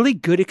is a really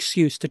good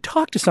excuse to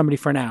talk to somebody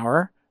for an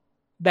hour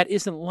that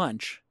isn't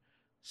lunch.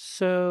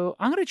 So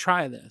I'm going to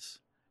try this.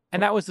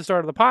 And that was the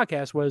start of the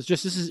podcast, was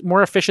just, this is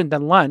more efficient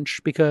than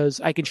lunch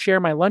because I can share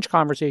my lunch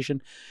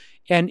conversation.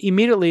 And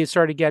immediately it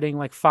started getting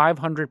like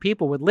 500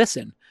 people would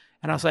listen.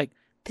 And I was like,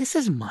 this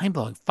is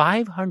mind-blowing.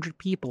 500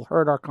 people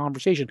heard our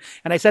conversation.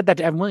 And I said that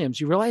to Evan Williams.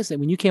 You realize that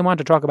when you came on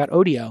to talk about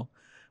Odeo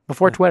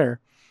before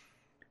Twitter,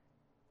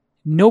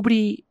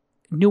 nobody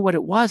knew what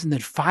it was. And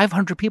then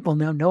 500 people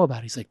now know about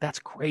it. He's like, that's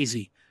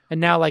crazy.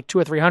 and now like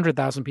 200,000 or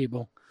 300,000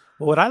 people.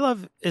 Well, what I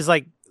love is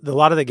like a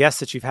lot of the guests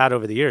that you've had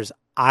over the years,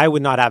 I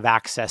would not have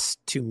access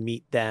to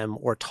meet them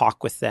or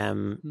talk with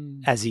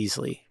them as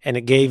easily. And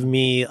it gave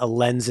me a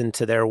lens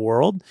into their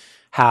world,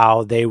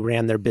 how they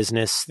ran their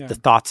business, the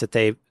thoughts that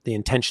the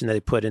intention that they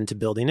put into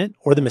building it,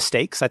 or the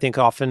mistakes. I think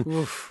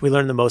often we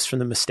learn the most from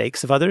the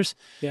mistakes of others.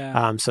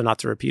 Yeah. So not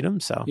to repeat them.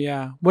 So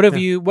yeah.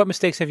 What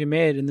mistakes have you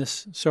made in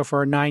this so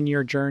far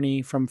 9-year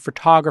journey from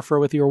photographer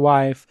with your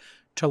wife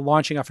to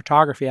launching a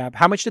photography app?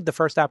 How much did the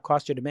first app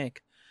cost you to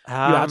make? You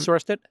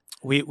outsourced it?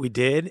 We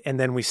did, and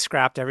then we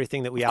scrapped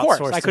everything that we Of course,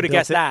 outsourced. I could have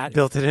guessed that.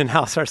 Built it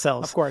in-house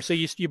ourselves. Of course. So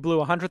you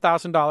blew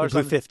 $100,000. We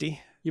blew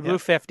 50. You blew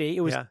 50.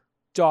 It was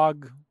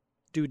dog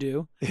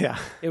doo-doo. Yeah.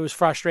 It was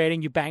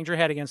frustrating. You banged your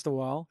head agaast the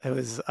wall. It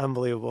was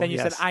unbelievable. Then you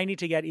said, I need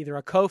to get either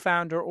a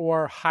co-founder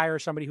or hire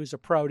somebody who's a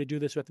pro to do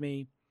this with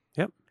me.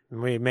 Yep.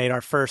 And we made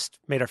our first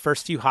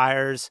few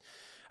hires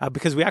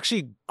because we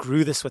actually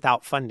grew this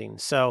without funding.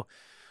 So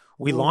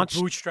we launched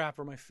Bootstrap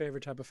are my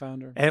favorite type of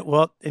founder. And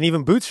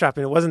even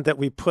bootstrapping, it wasn't that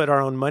we put our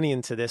own money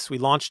into this. We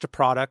launched a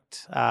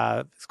product.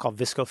 It's called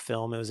Visco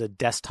Film. It was a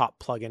desktop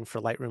plugin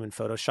for Lightroom and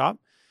Photoshop.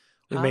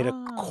 We made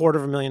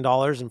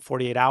 $250,000 in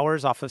 48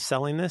 hours off of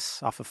selling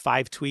this, off of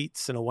 5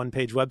 tweets and a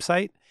 1-page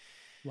website.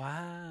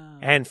 Wow.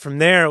 And from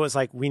there, it was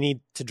like, we need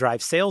to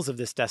drive sales of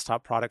this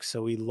desktop product.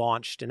 So we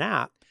launched an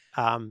app.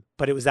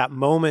 But it was that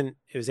moment,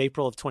 it was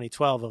April of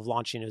 2012 of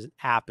launching an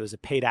app. It was a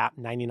paid app,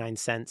 99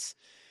 cents.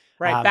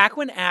 Right. Back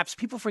when apps,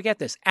 people forget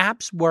this,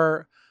 apps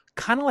were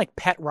kind of like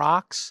pet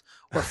rocks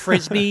or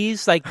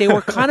Frisbees. Like they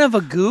were kind of a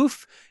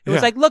goof. It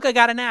was like, look, I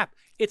got an app.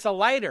 It's a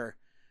lighter.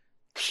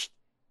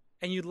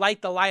 And you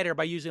light the lighter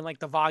by using like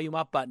the volume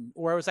up button.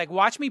 Or it was like,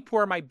 watch me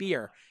pour my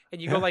beer.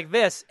 And you go like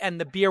this and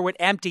the beer would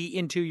empty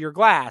into your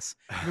glass.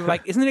 You're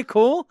like, isn't it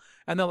cool?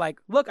 And they're like,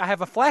 look, I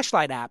have a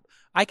flashlight app.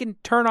 I can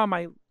turn on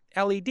my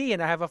LED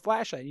and I have a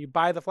flashlight. You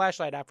buy the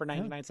flashlight app for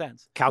 99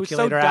 cents.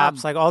 Calculator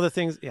apps, like all the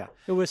things. Yeah.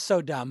 It was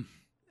so dumb.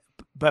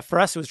 But for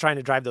us, it was trying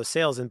to drive those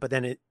sales. But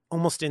then it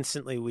almost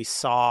instantly we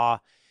saw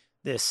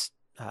this,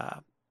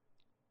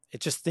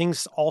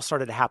 things all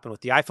started to happen.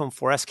 With the iPhone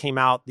 4S came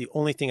out, the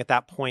only thing at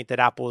that point that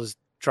Apple was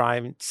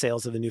driving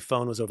sales of the new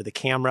phone was over the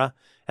camera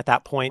at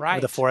that point,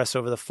 with the 4S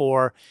over the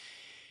 4.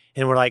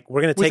 And we're like,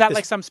 we're going to take Was that this...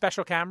 like some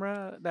special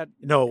camera?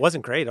 No, it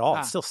wasn't great at all.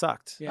 It still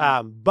sucked.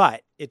 Yeah.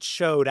 But it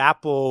showed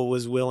Apple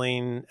was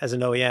willing as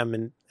an OEM,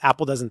 and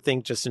Apple doesn't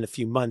think just in a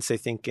few months, they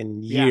think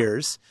in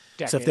years.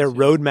 Decades, so if their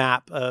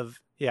roadmap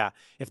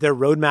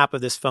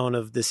of this phone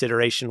of this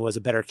iteration was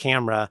a better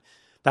camera,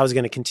 that was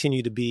going to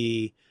continue to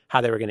be how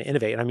they were going to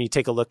innovate. I mean, you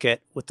take a look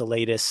at with the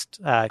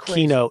latest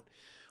keynote,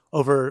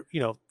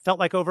 felt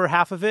like over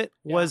half of it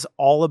was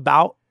all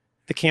about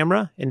the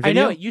camera and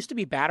video. I know it used to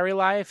be battery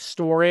life,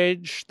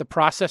 storage, the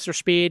processor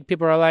speed.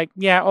 People are like,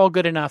 yeah, all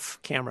good enough.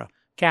 Camera.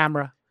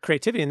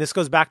 Creativity. And this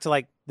goes back to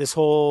like this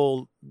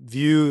whole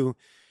view,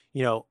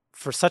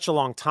 for such a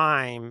long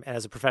time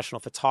as a professional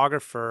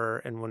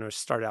photographer. And when I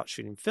started out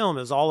shooting film,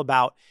 it was all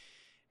about,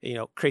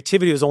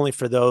 creativity was only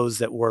for those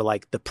that were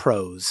like the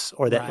pros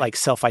or that like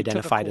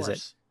self-identified as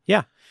it.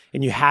 Yeah.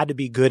 And you had to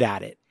be good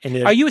at it.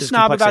 And are you a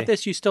snob about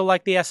this? You still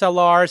like the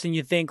SLRs and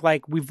you think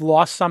like we've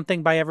lost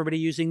something by everybody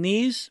using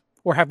these?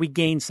 Or have we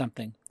gained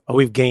something? Oh,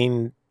 we've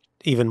gained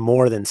even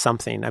more than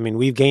something. I mean,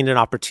 we've gained an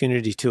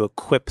opportunity to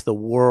equip the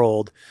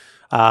world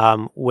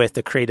with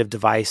a creative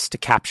device to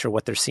capture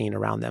what they're seeing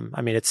around them.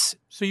 I mean, it's...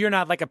 So you're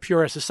not like a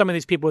purist. There's some of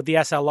these people with the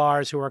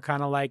SLRs who are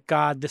kind of like,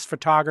 God, this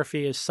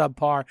photography is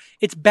subpar.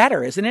 It's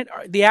better, isn't it?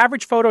 The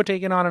average photo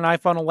taken on an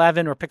iPhone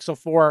 11 or Pixel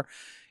 4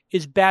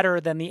 is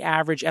better than the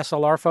average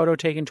SLR photo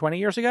taken 20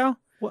 years ago?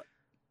 Well,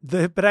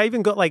 but I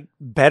even go like,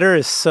 better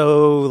is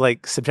so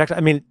like subjective.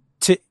 I mean,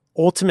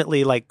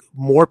 ultimately, like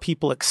more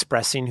people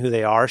expressing who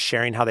they are,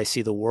 sharing how they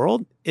see the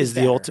world is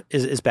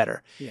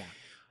better. Yeah.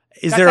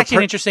 That's actually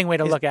an interesting way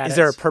to look at it. Is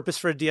there a purpose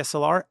for a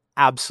DSLR?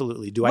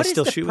 Absolutely. Do I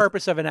still shoot? What is the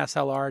purpose of an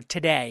SLR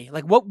today?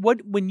 Like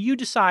what when you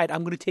decide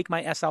I'm going to take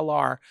my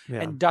SLR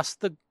and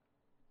dust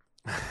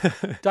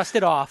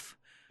it off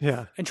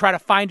and try to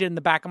find it in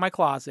the back of my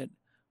closet,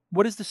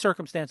 what is the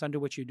circumstance under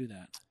which you do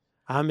that?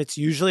 It's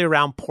usually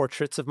around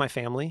portraits of my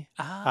family.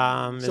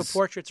 So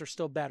portraits are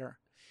still better.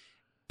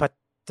 But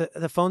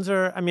the phones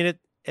are, I mean,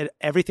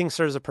 everything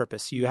serves a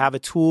purpose. You have a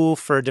tool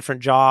for a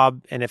different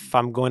job. And if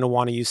I'm going to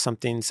want to use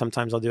something,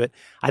 sometimes I'll do it.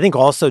 I think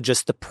also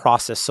just the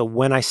process. So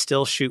when I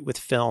still shoot with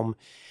film,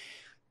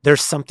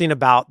 there's something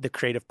about the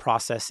creative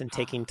process and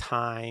taking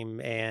time.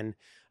 And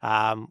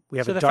we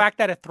have the fact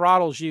that it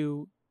throttles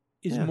you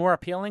is more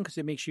appealing because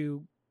it makes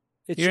you,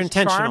 you're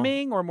intentional.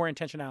 Charming or more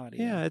intentionality.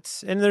 Yeah,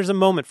 and there's a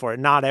moment for it.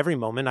 Not every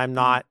moment. I'm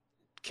not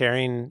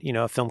carrying,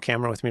 a film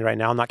camera with me right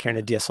now. I'm not carrying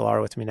a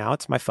DSLR with me now.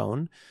 It's my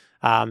phone.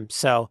 What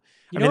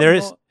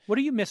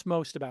do you miss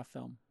most about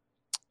film?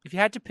 If you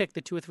had to pick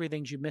the 2 or 3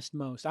 things you missed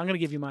most, I'm going to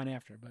give you mine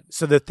after. But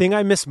so the thing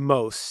I miss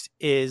most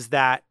is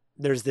that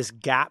there's this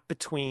gap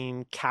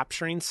between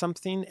capturing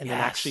something and then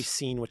actually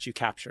seeing what you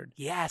captured.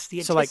 Yes, the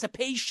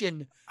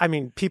anticipation. I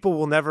mean, people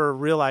will never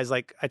realize,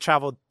 like I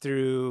traveled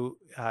through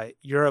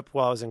Europe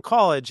while I was in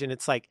college, and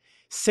it's like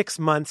 6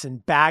 months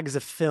and bags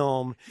of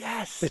film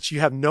Yes. that you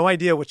have no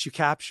idea what you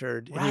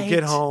captured. And you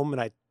get Right. home, and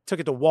I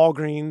took it to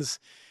Walgreens,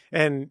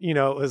 and, you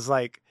know, it was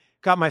like,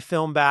 got my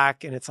film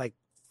back, and it's like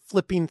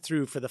flipping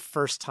through for the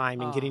first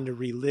time and getting to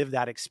relive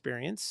that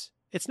experience.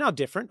 It's now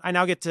different. I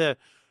now get to,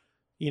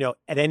 you know,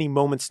 at any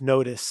moment's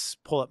notice,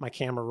 pull up my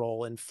camera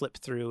roll and flip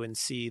through and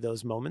see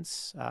those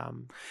moments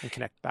and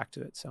connect back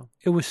to it. So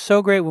It was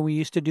so great when we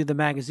used to do the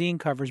magazine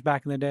covers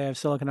back in the day of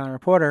Silicon Valley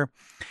Reporter.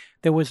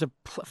 There was a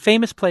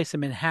famous place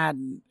in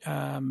Manhattan,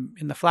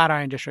 in the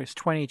Flatiron District,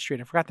 it's 28th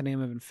Street. I forgot the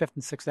name of it, 5th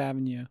and 6th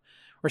Avenue,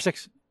 or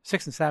 6th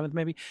and 7th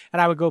maybe.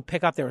 And I would go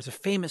pick up there. It was a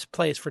famous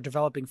place for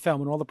developing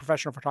film, and all the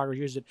professional photographers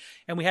used it.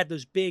 And we had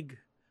those big,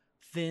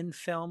 thin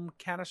film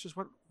canisters.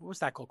 What was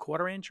that called?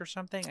 1/4 inch or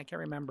something? I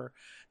can't remember.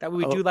 That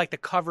we would do like the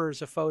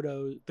covers of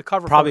photos. The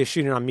cover probably photos,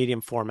 shooting on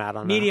medium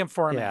format. medium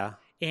format.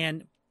 Yeah.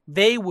 And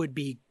they would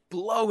be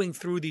blowing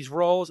through these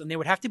rolls, and there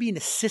would have to be an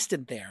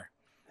assistant there.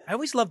 I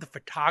always loved the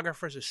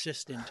photographer's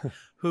assistant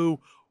who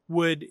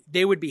would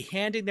be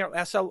handing their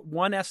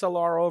one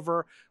SLR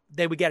over.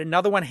 They would get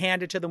another one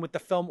handed to them with the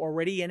film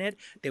already in it.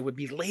 They would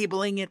be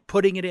labeling it,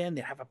 putting it in.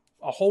 They'd have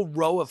a whole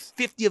row of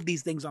 50 of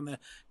these things on the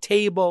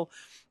table.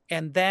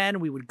 And then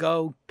we would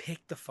go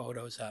pick the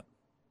photos up.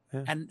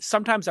 Yeah. And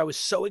sometimes I was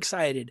so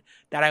excited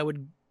that I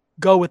would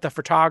go with the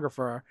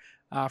photographer,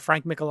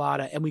 Frank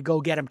Michelada, and we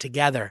go get them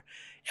together.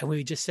 And we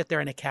would just sit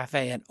there in a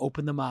cafe and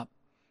open them up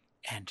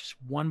and just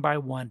one by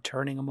one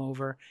turning them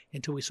over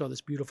until we saw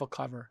this beautiful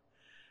cover.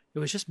 It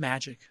was just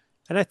magic.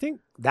 And I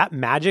think that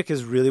magic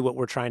is really what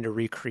we're trying to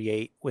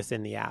recreate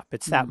within the app.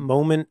 It's that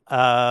moment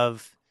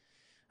of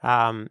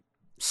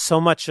so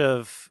much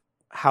of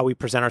how we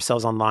present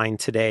ourselves online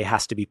today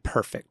has to be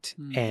perfect.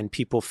 And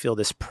people feel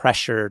this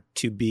pressure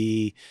to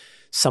be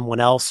someone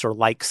else or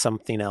like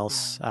something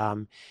else. Yeah.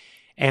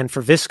 And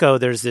for VSCO,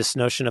 there's this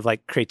notion of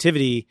like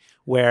creativity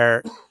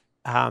where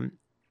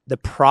the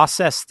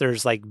process,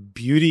 there's like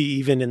beauty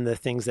even in the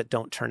things that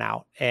don't turn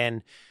out.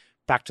 And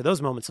back to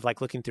those moments of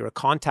like looking through a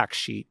contact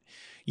sheet,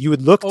 you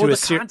would look through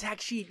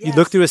contact sheet. Yes. You'd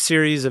look through a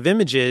series of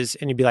images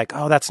and you'd be like,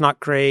 oh, that's not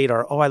great.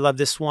 Or, oh, I love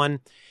this one.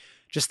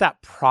 Just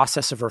that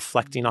process of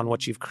reflecting on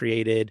what you've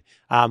created.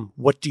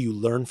 What do you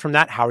learn from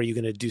that? How are you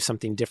going to do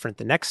something different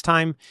the next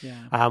time?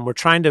 Yeah. We're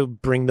trying to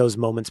bring those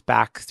moments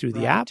back through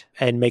the app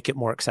and make it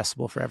more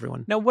accessible for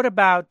everyone. Now, what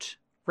about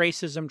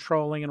racism,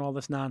 trolling, and all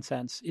this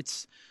nonsense?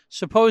 It's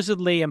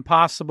supposedly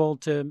impossible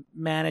to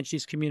manage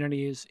these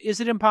communities. Is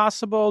it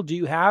impossible? Do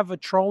you have a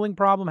trolling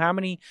problem? How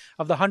many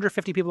of the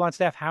 150 people on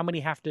staff, how many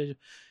have to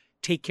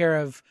take care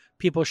of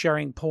people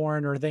sharing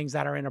porn or things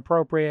that are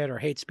inappropriate or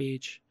hate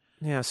speech?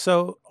 Yeah,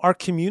 so our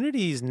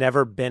community's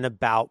never been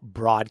about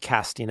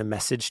broadcasting a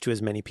message to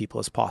as many people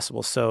as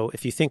possible. So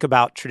if you think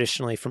about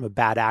traditionally from a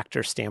bad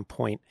actor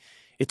standpoint,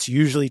 it's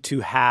usually to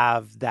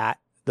have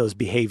those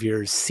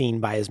behaviors seen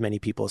by as many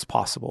people as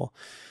possible.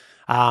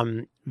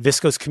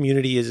 VSCO's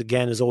community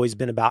has always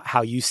been about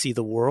how you see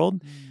the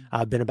world,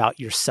 been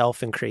about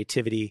yourself and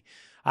creativity.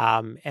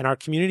 And our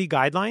community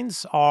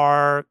guidelines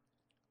are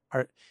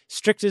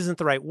strict isn't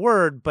the right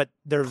word, but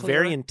they're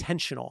very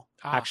intentional,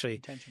 actually.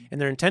 Intentional. And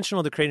they're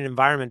intentional to create an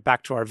environment,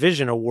 back to our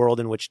vision, a world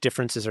in which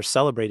differences are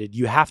celebrated.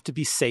 You have to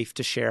be safe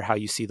to share how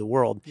you see the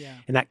world. Yeah.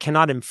 And that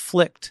cannot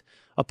inflict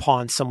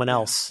upon someone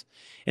else.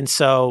 And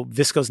so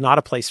VSCO's not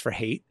a place for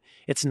hate.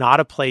 It's not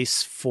a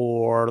place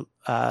for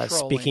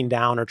speaking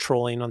down or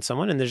trolling on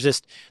someone. And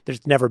there's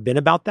never been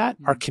about that.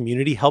 Our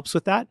community helps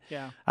with that.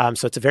 Yeah.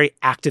 So it's a very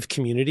active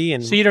community.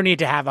 And so you don't need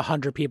to have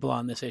 100 people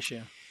on this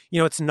issue. You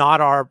know, it's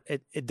not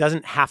it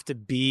doesn't have to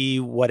be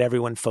what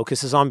everyone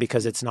focuses on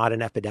because it's not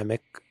an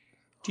epidemic.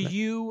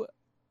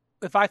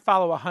 If I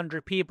follow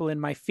 100 people in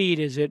my feed,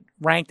 is it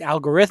ranked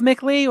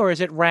algorithmically or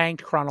is it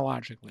ranked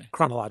chronologically?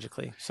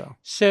 Chronologically.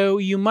 So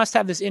you must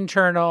have this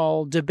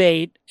internal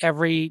debate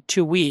every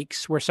 2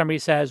 weeks where somebody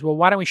says, well,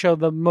 why don't we show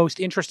the most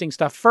interesting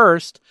stuff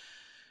first?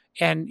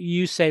 And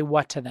you say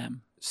what to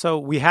them? So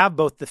we have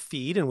both the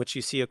feed in which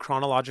you see a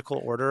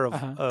chronological order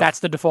of that's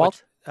the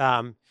default?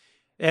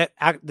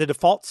 The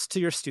default's to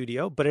your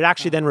studio, but it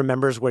actually then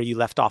remembers where you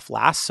left off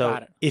last.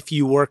 So if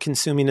you were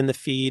consuming in the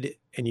feed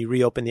and you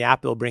reopen the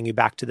app, it'll bring you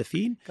back to the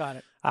feed. Got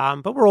it.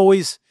 But we're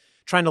always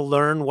trying to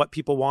learn what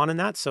people want in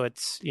that. So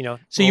it's,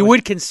 So you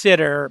would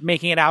consider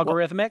making it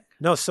algorithmic? Well,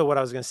 no. So what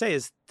I was going to say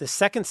is the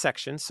second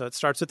section, so it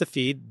starts with the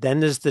feed, then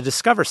there's the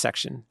Discover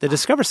section. The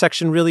Discover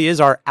section really is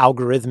our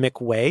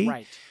algorithmic way.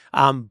 Right.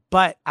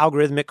 But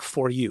algorithmic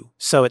for you.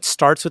 So it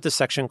starts with a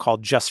section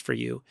called Just For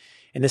You.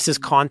 And this is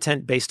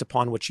content based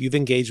upon what you've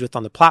engaged with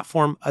on the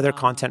platform, other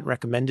content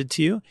recommended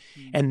to you.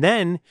 And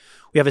then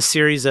we have a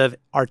series of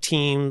our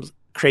team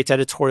creates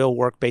editorial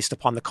work based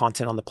upon the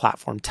content on the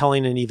platform,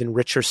 telling an even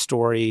richer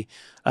story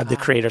of the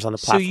creators on the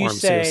platform. So you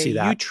say you'll see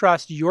that. You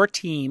trust your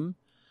team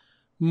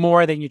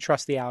more than you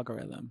trust the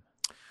algorithm.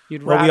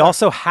 We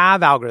also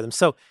have algorithms.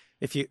 So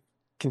if you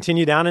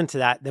continue down into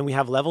that, then we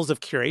have levels of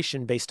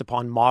curation based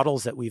upon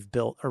models that we've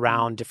built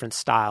around different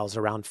styles,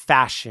 around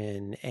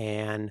fashion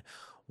and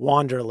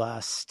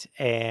wanderlust,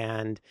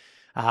 and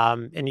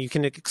you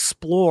can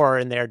explore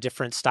in there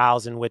different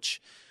styles in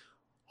which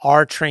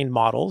our trained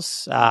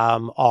models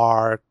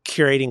are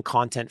curating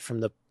content from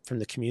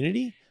the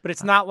community. But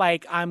it's not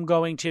like I'm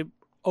going to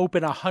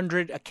open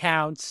 100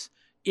 accounts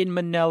in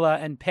Manila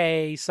and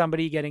pay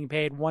somebody getting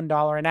paid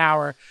 $1 an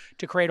hour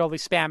to create all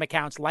these spam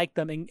accounts, like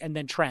them, and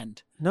then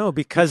trend. No,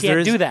 because you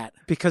can't do that.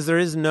 Because there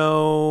is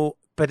no.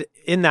 But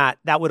in that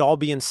would all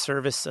be in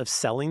service of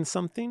selling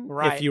something.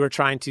 Right. If you were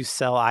trying to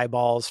sell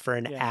eyeballs for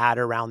an ad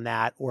around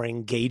that or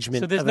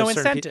engagement. So there's of no a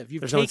certain incentive.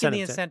 You've taken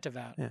the incentive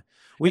out. Yeah.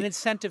 And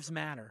incentives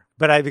matter.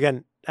 But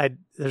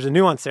there's a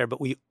nuance there, but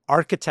we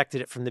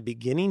architected it from the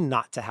beginning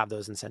not to have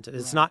those incentives.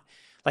 It's not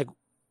like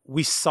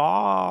we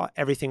saw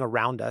everything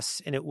around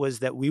us, and it was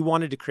that we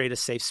wanted to create a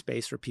safe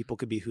space where people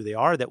could be who they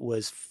are that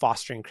was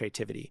fostering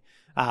creativity.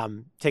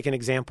 Take an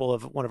example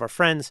of one of our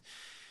friends.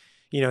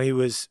 He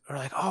was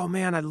like, "Oh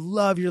man, I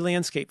love your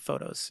landscape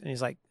photos." And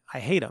he's like, "I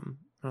hate them."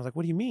 And I was like,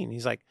 "What do you mean?"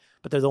 He's like,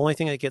 "But they're the only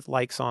thing that gets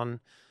likes on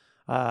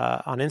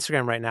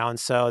Instagram right now. And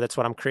so that's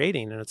what I'm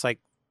creating." And it's like,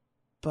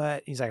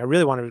 but he's like, "I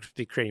really wanted to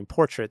be creating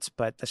portraits,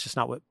 but that's just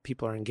not what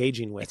people are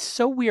engaging with." It's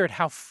so weird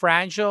how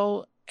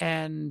fragile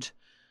and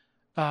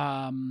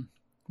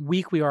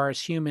weak we are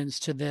as humans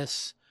to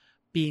this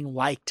being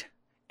liked.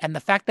 And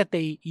the fact that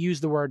they use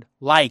the word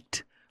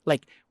liked,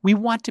 like we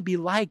want to be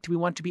liked, we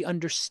want to be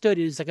understood.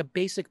 It is like a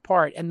basic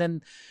part. And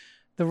then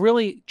the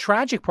really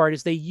tragic part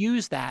is they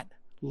use that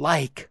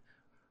like.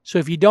 So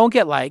if you don't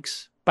get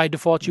likes, by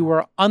default, you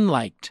were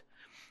unliked.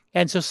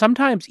 And so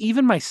sometimes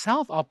even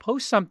myself, I'll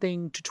post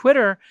something to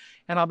Twitter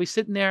and I'll be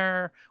sitting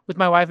there with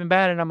my wife in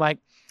bed and I'm like,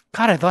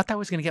 God, I thought that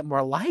was going to get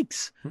more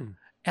likes.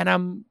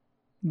 And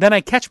then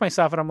I catch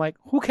myself and I'm like,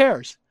 who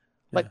cares?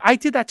 Yeah. Like I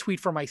did that tweet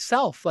for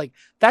myself. Like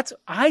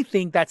I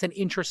think that's an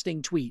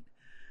interesting tweet.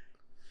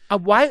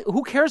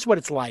 Who cares what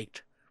it's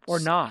liked or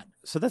not?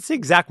 So that's the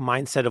exact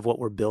mindset of what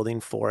we're building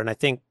for. And I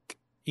think,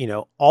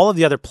 all of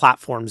the other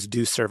platforms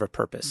do serve a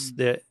purpose.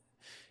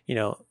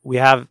 We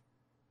have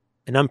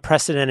an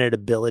unprecedented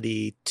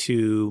ability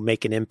to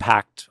make an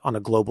impact on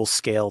a global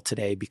scale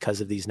today because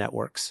of these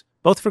networks,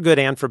 both for good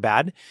and for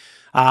bad.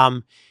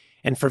 And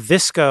for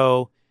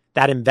VSCO,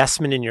 that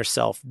investment in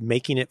yourself,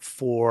 making it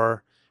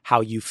for how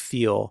you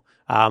feel,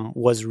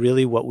 was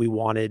really what we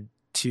wanted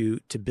to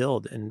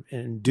build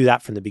and do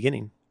that from the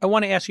beginning. I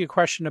want to ask you a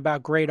question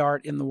about great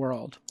art in the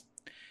world.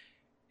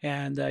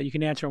 And you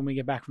can answer when we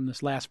get back from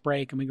this last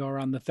break and we go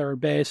around the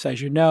third base.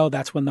 As you know,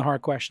 that's when the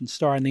hard questions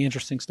start and the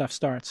interesting stuff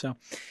starts. So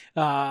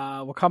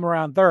we'll come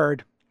around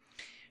third.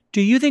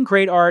 Do you think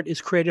great art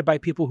is created by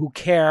people who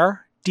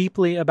care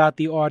deeply about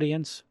the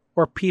audience,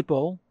 or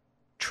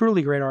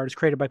truly great art is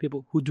created by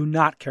people who do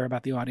not care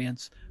about the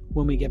audience?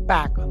 When we get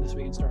back on This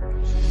Week in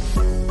Startups.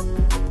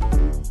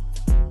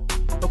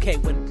 Okay,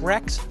 when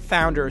Brex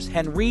founders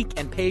Henrique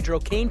and Pedro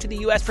came to the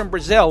U.S. from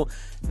Brazil,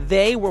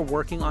 they were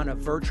working on a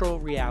virtual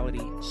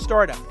reality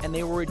startup, and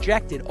they were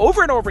rejected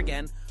over and over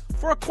again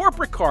for a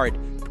corporate card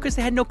because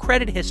they had no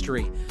credit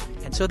history.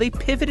 And so they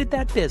pivoted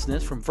that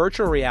business from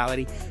virtual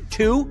reality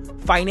to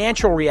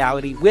financial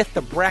reality with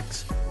the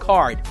Brex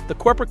card, the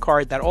corporate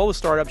card that all the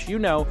startups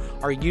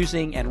are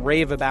using and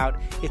rave about.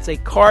 It's a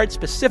card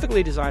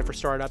specifically designed for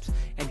startups,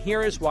 and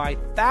here is why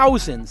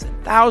thousands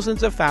and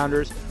thousands of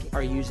founders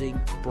are using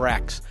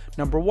Brex.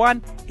 Number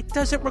one, it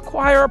doesn't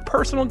require a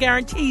personal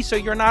guarantee, so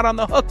you're not on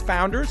the hook,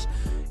 founders,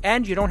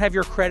 and you don't have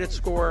your credit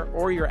score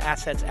or your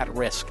assets at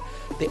risk.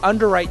 They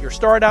underwrite your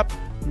startup,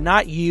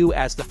 not you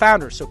as the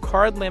founder, so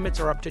card limits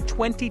are up to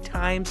 20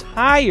 times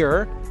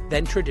higher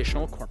than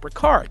traditional corporate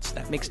cards.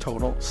 That makes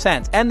total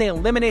sense. And they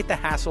eliminate the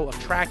hassle of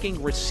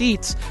tracking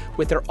receipts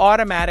with their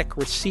automatic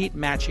receipt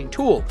matching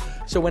tool.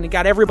 So when you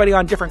got everybody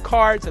on different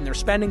cards and they're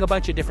spending a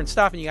bunch of different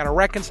stuff and you got to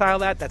reconcile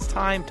that, that's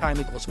time.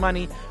 Time equals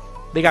money.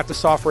 They got the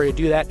software to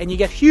do that, and you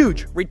get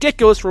huge,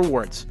 ridiculous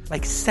rewards,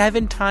 like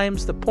 7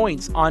 times the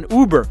points on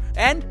Uber,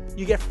 and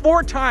you get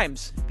 4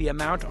 times the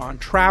amount on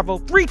travel,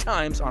 3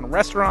 times on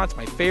restaurants,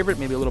 my favorite,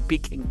 maybe a little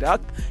Peking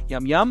duck,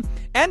 yum yum,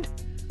 and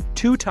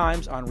 2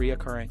 times on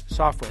reoccurring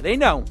software. They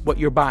know what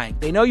you're buying.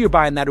 They know you're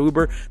buying that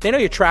Uber. They know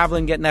you're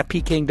traveling, getting that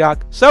Peking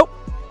duck. So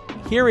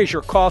here is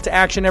your call to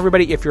action,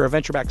 everybody. If you're a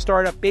venture-backed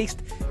startup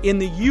based in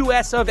the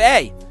US of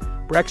A,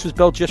 Brex was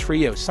built just for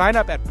you. Sign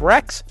up at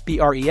Brex,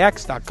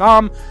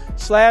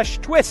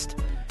 BREX.com/twist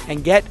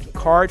and get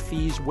card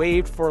fees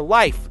waived for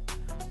life.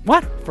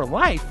 What? For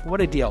life?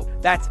 What a deal.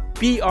 That's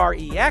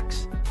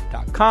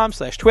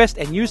BREX.com/twist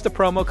and use the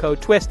promo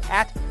code TWIST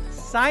at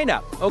sign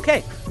up.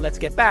 Okay, let's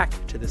get back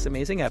to this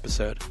amazing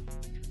episode.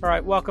 All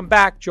right, welcome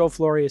back. Joe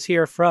Flory is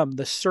here from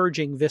the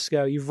surging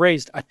VSCO. You've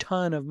raised a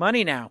ton of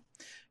money now.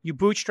 You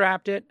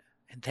bootstrapped it,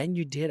 and then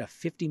you did a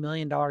 $50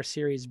 million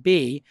Series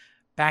B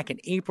back in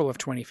April of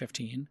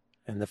 2015.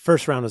 And the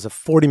first round was a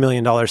 $40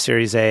 million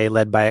Series A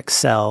led by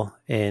Excel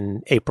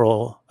in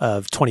April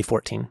of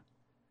 2014.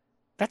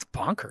 That's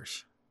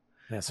bonkers.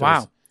 Yeah, so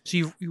wow.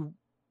 So you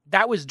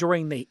that was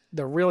during the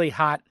really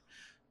hot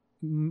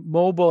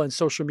mobile and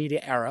social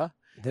media era.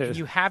 And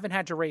you haven't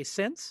had to raise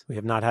since? We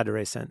have not had to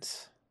raise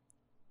since.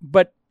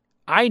 But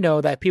I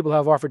know that people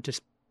have offered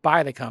to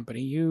buy the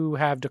company. You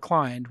have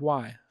declined.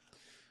 Why?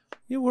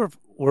 Yeah, we're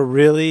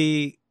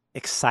really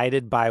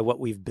excited by what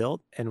we've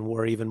built, and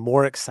we're even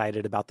more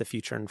excited about the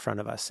future in front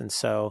of us. And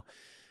so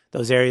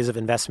those areas of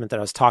investment that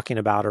I was talking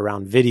about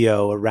around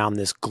video, around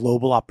this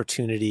global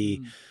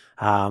opportunity,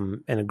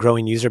 and a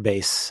growing user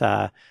base,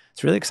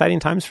 it's really exciting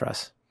times for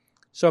us.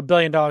 So $1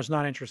 billion is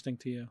not interesting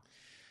to you?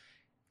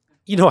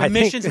 I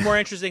mission's think more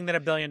interesting than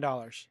 $1 billion,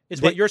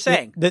 is what you're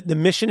saying. The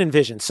mission and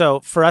vision. So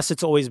for us,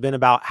 it's always been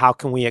about how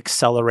can we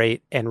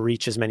accelerate and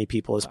reach as many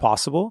people as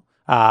possible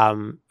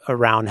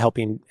around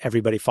helping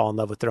everybody fall in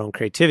love with their own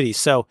creativity.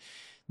 So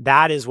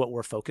that is what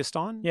we're focused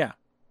on. Yeah.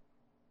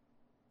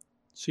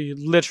 So you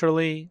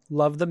literally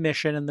love the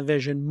mission and the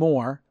vision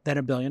more than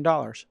 $1 billion.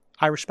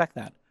 I respect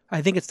that.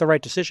 I think it's the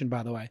right decision,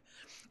 by the way.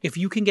 If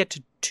you can get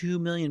to 2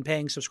 million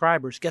paying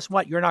subscribers, guess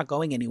what? You're not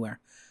going anywhere.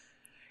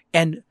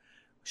 And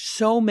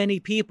so many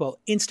people,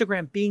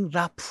 Instagram being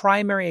the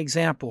primary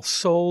example,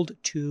 sold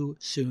too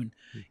soon.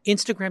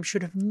 Instagram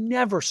should have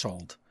never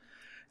sold.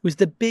 It was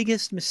the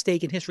biggest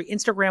mistake in history.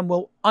 Instagram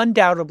will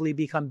undoubtedly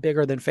become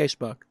bigger than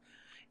Facebook.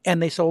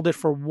 And they sold it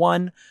for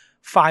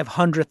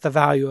 1/500th the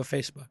value of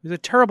Facebook. It was a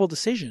terrible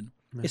decision,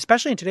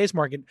 especially in today's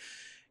market.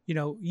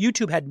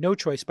 YouTube had no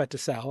choice but to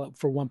sell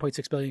for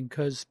 $1.6 billion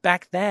because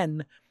back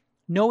then,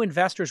 no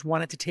investors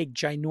wanted to take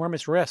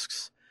ginormous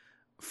risks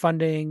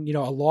funding,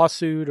 a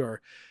lawsuit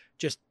or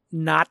just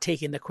not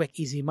taking the quick,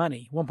 easy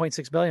money.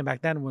 $1.6 billion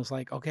back then was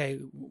like, okay,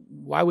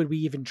 why would we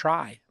even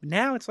try?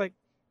 Now it's like,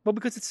 well,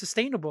 because it's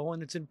sustainable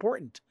and it's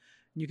important.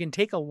 You can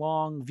take a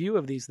long view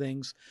of these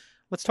things.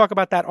 Let's talk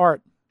about that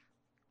art.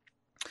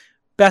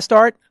 Best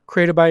art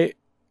created by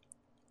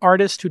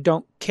artists who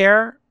don't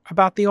care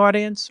about the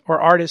audience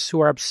or artists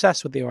who are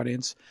obsessed with the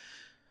audience.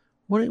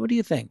 What do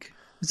you think?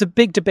 It's a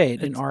big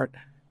debate in art.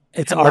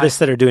 It's artists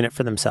that are doing it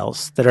for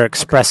themselves, that are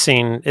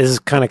expressing, is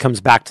kind of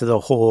comes back to the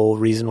whole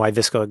reason why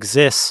VSCO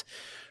exists,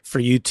 for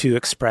you to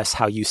express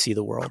how you see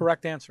the world.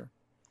 Correct answer.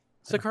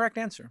 It's the correct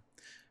answer.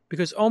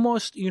 Because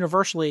almost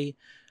universally,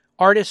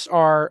 artists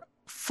are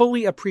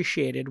fully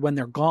appreciated when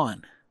they're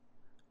gone.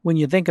 When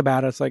you think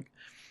about it, it's like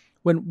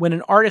when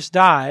an artist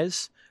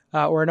dies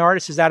or an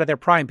artist is out of their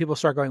prime, people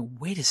start going,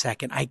 wait a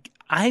second,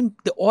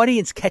 the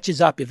audience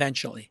catches up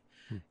eventually.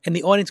 And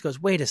the audience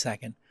goes, wait a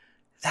second,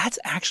 that's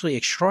actually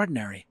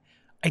extraordinary.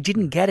 I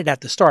didn't get it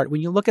at the start. When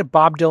you look at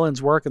Bob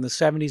Dylan's work in the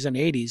 70s and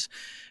 80s,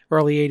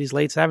 early 80s,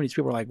 late 70s,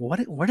 people are like,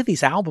 what are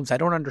these albums? I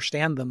don't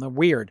understand them. They're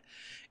weird.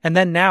 And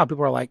then now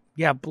people are like,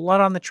 yeah,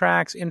 Blood on the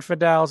Tracks,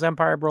 Infidels,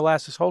 Empire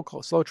Burlesque, this whole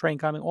Slow Train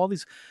Coming, all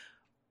these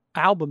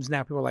albums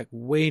now, people are like,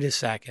 wait a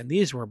second,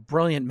 these were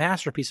brilliant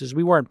masterpieces.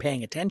 We weren't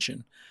paying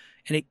attention.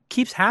 And it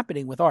keeps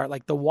happening with art.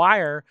 Like The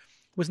Wire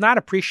was not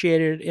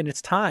appreciated in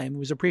its time. It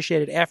was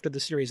appreciated after the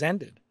series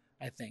ended,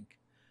 I think.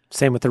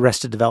 Same with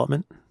Arrested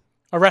Development.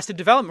 Arrested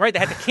Development, right? They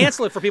had to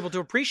cancel it for people to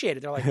appreciate it.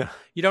 They're like,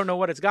 you don't know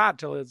what it's got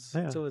till it's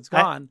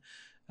gone.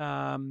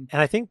 And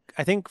I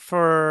think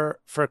for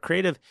a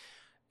creative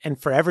and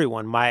for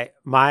everyone, my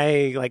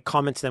like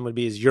comment to them would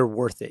be is you're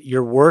worth it.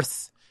 You're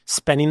worth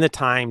spending the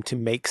time to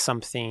make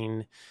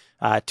something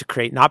to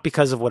create, not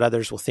because of what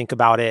others will think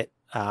about it,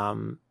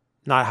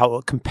 not how it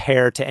will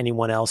compare to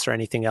anyone else or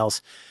anything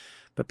else,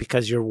 but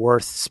because you're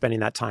worth spending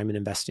that time and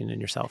investing in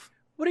yourself.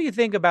 What do you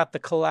think about the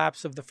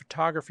collapse of the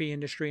photography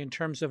industry in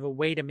terms of a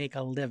way to make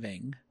a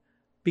living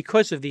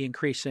because of the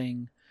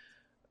increasing,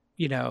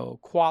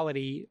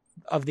 quality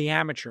of the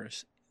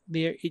amateurs?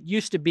 It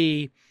used to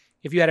be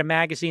if you had a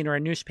magazine or a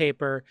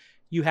newspaper,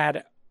 you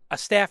had a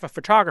staff of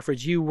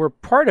photographers. You were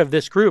part of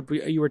this group.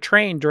 You were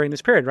trained during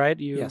this period, right?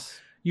 Yes.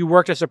 You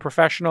worked as a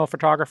professional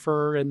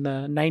photographer in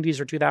the 90s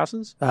or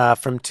 2000s?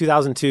 From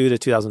 2002 to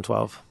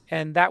 2012.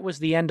 And that was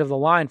the end of the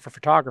line for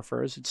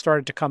photographers. It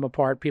started to come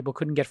apart. People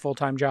couldn't get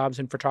full-time jobs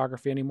in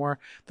photography anymore.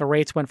 The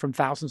rates went from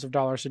thousands of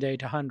dollars a day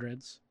to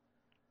hundreds.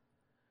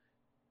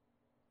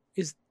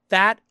 Is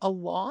that a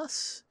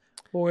loss?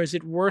 Or is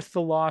it worth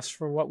the loss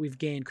for what we've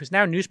gained? Because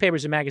now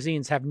newspapers and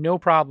magazines have no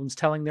problems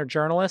telling their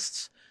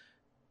journalists,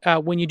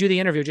 when you do the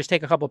interview, just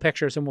take a couple of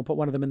pictures and we'll put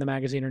one of them in the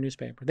magazine or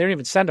newspaper. They don't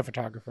even send a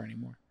photographer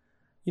anymore.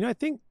 I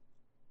think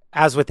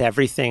as with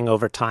everything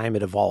over time,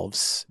 it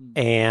evolves.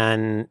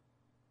 And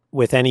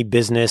with any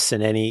business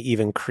and any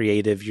even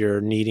creative, you're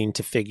needing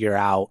to figure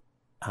out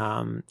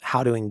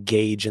how to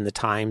engage in the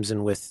times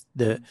and with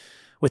the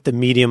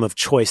medium of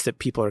choice that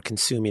people are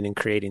consuming and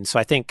creating. So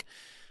I think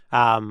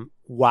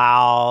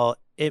while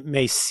it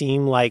may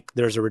seem like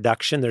there's a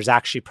reduction, there's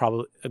actually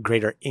probably a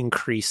greater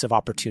increase of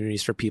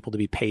opportunities for people to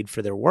be paid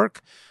for their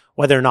work,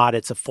 whether or not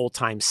it's a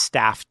full-time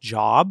staff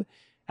job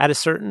at a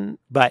certain,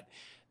 but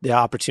the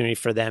opportunity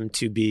for them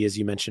to be, as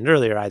you mentioned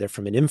earlier, either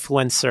from an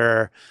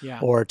influencer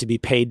or to be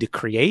paid to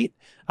create.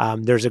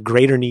 There's a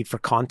greater need for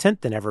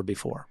content than ever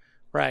before.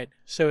 Right.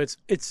 So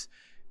it's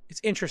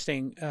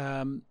interesting.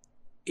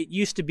 It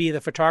used to be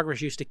the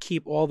photographers used to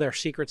keep all their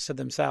secrets to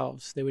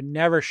themselves. They would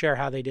never share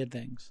how they did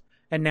things.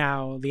 And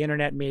now the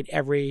internet made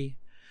every,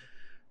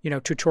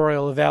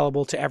 tutorial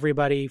available to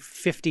everybody.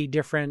 50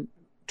 different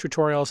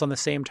tutorials on the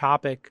same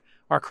topic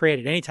are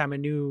created. Anytime a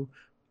new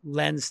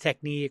lens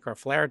technique or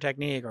flare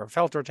technique or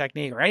filter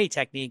technique or any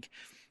technique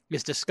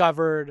is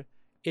discovered,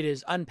 it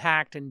is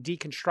unpacked and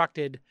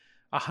deconstructed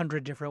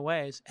 100 different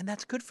ways, and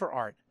that's good for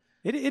art.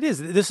 It is.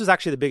 This was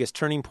actually the biggest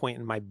turning point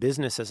in my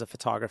business as a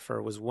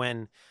photographer, was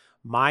when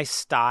my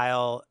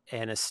style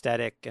and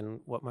aesthetic and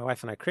what my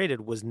wife and I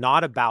created was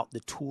not about the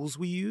tools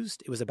we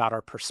used. It was about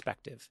our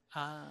perspective.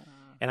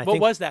 And what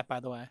was that, by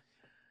the way?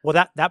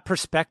 Well, that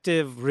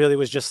perspective really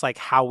was just like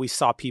how we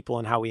saw people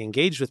and how we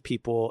engaged with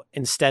people,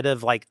 instead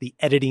of like the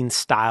editing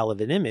style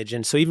of an image.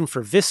 And so even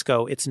for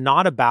VSCO, it's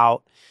not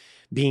about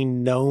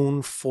being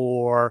known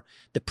for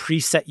the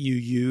preset you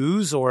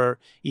use or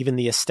even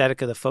the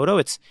aesthetic of the photo.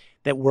 It's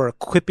that we're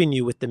equipping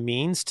you with the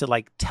means to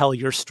like tell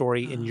your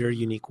story in your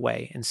unique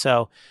way. And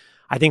so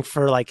I think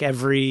for like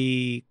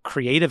every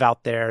creative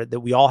out there, that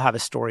we all have a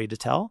story to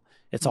tell.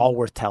 It's all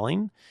worth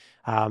telling.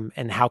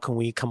 And how can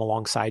we come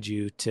alongside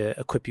you to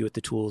equip you with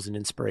the tools and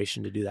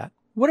inspiration to do that?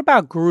 What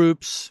about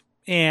groups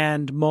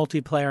and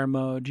multiplayer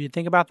mode? Do you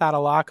think about that a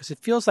lot? Because it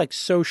feels like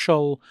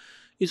social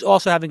is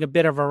also having a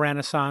bit of a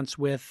renaissance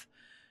with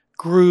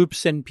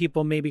groups and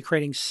people maybe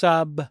creating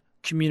sub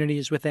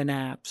communities within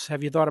apps.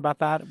 Have you thought about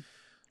that?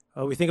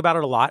 We think about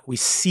it a lot. We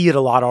see it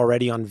a lot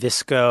already on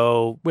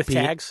VSCO. With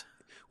tags?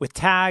 With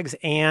tags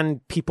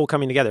and people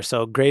coming together.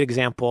 So great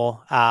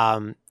example,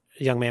 a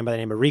young man by the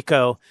name of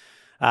Rico,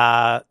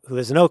 who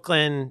lives in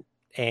Oakland,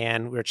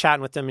 and we were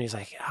chatting with him, and he's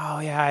like, oh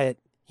yeah, I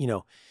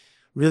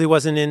really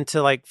wasn't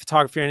into like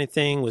photography or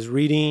anything, was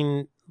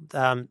reading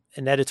an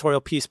editorial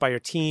piece by your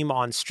team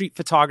on street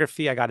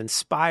photography. I got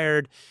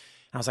inspired.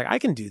 And I was like, I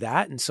can do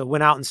that. And so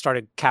went out and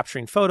started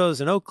capturing photos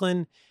in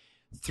Oakland.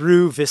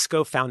 Through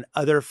VSCO, found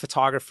other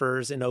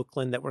photographers in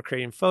Oakland that were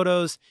creating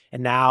photos.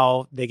 And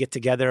now they get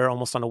together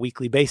almost on a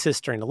weekly basis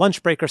during a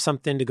lunch break or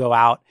something to go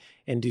out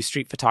and do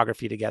street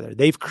photography together.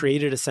 They've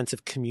created a sense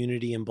of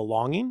community and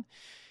belonging.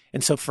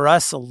 And so for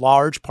us, a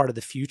large part of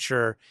the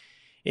future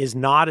is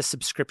not a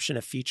subscription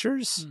of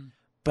features,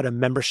 but a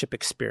membership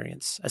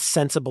experience, a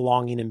sense of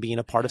belonging and being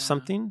a part of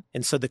something.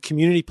 And so the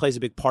community plays a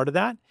big part of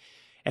that.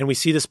 And we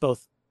see this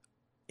both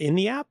in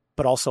the app,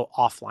 but also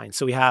offline.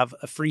 So we have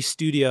a free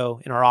studio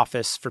in our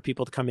office for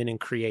people to come in and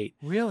create.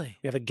 Really?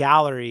 We have a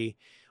gallery.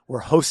 We're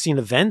hosting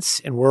events,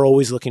 and we're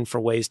always looking for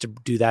ways to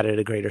do that at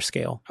a greater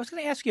scale. I was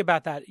going to ask you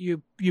about that.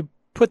 You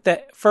put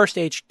the first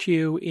HQ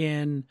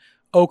in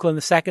Oakland,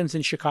 the second's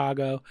in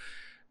Chicago.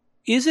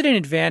 Is it an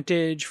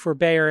advantage for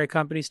Bay Area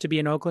companies to be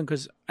in Oakland?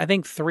 Because I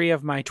think 3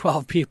 of my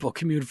 12 people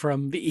commute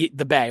from the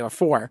Bay, or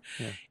 4.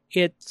 Yeah.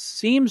 It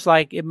seems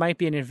like it might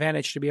be an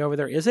advantage to be over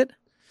there. Is it?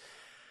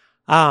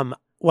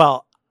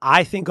 Well,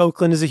 I think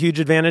Oakland is a huge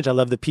advantage. I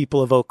love the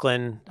people of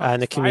Oakland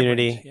and the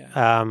community.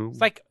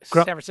 It's like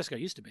San Francisco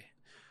used to be.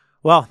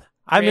 Well,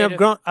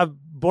 I've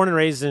born and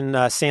raised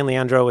in San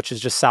Leandro, which is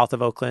just south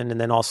of Oakland, and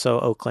then also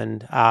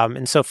Oakland.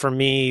 And so for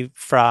me,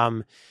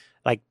 from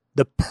like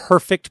the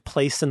perfect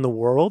place in the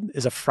world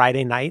is a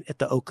Friday night at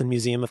the Oakland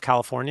Museum of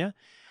California.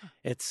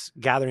 It's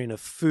gathering of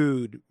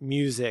food,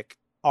 music,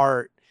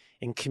 art,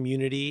 and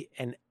community,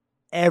 and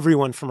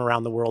everyone from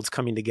around the world's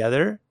coming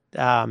together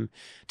to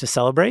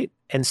celebrate.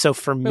 And so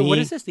for me, what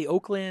is this? The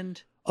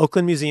Oakland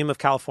Museum of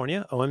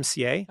California,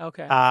 OMCA.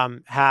 Okay.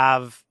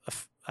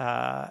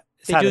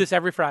 They do this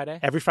every Friday.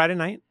 Every Friday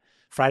night.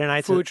 Friday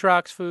nights. Food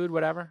trucks, food,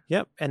 whatever.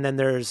 Yep. And then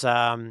there's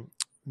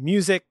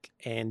music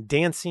and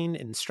dancing,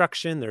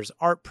 instruction. There's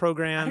art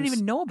programs. I didn't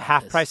even know about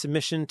half this. Price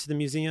admission to the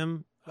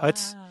museum. Wow.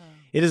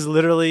 It is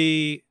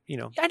literally,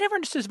 I never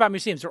understood this about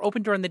museums. They're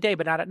open during the day,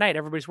 but not at night.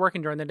 Everybody's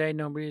working during the day.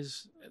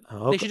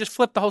 They should just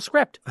flip the whole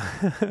script.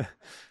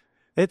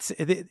 It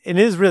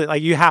is really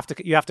like you have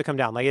to come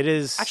down. Like it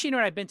is. Actually, you know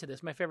what? I've been to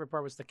this. My favorite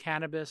part was the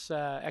cannabis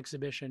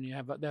exhibition. They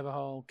have a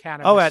whole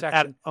cannabis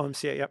section. At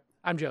OMCA. Yep.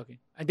 I'm joking.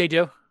 They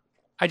do.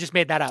 I just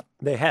made that up.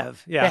 They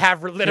have. Yeah. They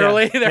have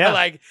literally. Yeah. They're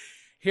like,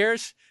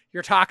 here's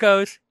your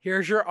tacos.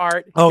 Here's your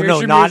art. Oh here's no,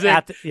 your not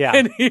music, at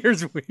and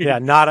here's weed. Yeah,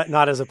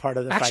 not as a part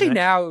of the. Actually,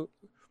 now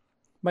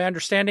my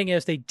understanding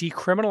is they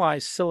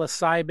decriminalized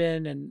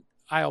psilocybin and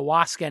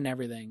ayahuasca and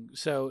everything.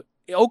 So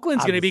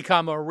Oakland's going to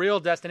become a real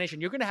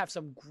destination. You're going to have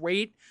some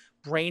great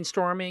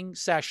brainstorming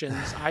sessions,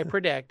 I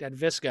predict, at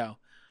VSCO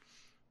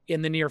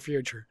in the near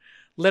future.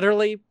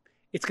 Literally,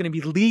 it's going to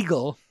be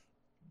legal.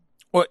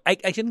 Or I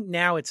think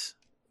now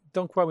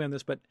don't quote me on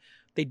this, but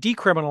they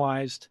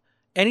decriminalized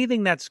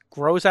anything that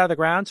grows out of the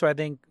ground. So I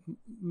think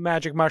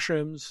magic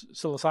mushrooms,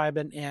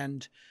 psilocybin,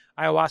 and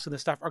ayahuasca and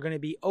this stuff are going to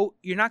be,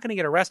 you're not going to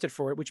get arrested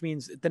for it, which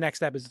means the next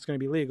step is it's going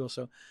to be legal.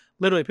 So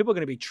literally, people are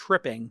going to be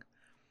tripping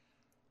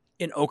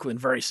in Oakland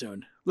very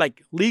soon,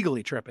 like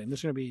legally tripping.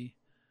 There's going to be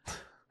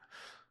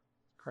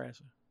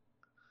crazy.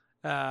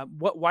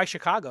 Why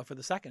Chicago for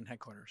the second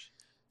headquarters?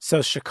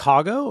 So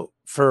Chicago,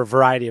 for a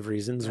variety of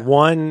reasons. Yeah.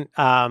 One,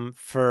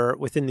 for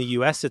within the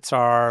U.S., it's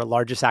our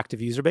largest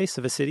active user base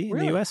of a city in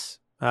the U.S.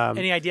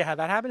 Any idea how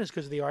that happened? Is it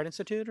because of the Art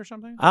Institute or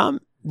something?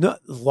 No,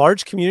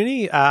 large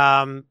community.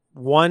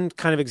 One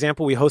kind of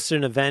example, we hosted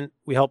an event.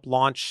 We helped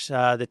launch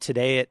the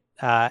Today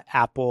at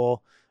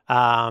Apple.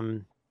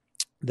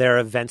 Their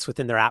events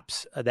within their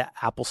apps, the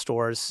Apple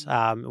stores.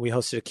 We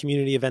hosted a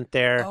community event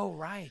there. Oh,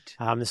 right.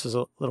 This was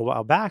a little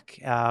while back.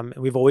 And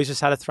we've always just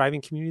had a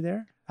thriving community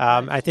there.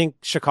 I think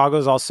Chicago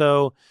is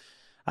also,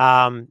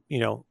 and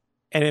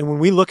when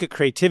we look at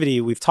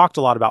creativity, we've talked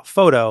a lot about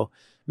photo,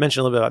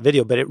 mentioned a little bit about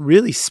video, but it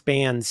really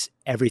spans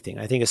everything.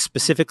 I think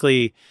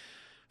specifically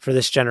for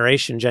this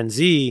generation, Gen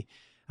Z,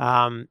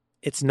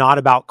 it's not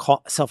about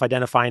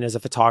self-identifying as a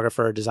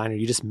photographer or designer.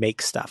 You just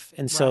make stuff.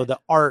 And so the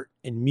art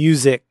and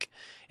music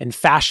and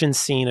fashion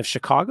scene of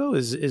Chicago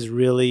is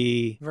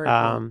really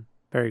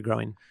very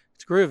growing.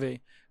 It's groovy.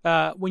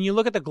 When you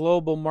look at the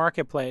global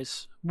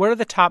marketplace, what are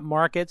the top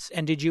markets?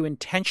 And did you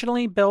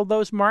intentionally build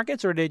those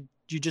markets, or did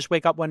you just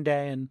wake up one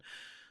day and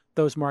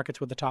those markets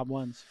were the top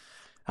ones?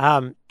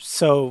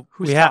 So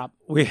who's top?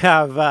 We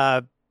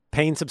have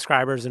paying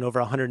subscribers in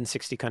over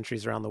 160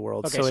 countries around the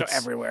world. Okay, so it's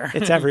everywhere.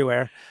 It's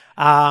everywhere.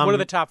 What are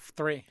the top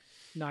 3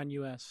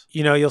 non-US?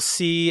 You'll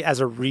see as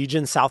a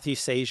region,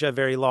 Southeast Asia,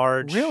 very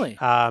large. Really?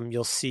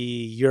 You'll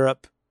see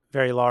Europe,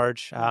 very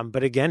large.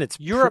 But again,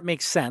 Europe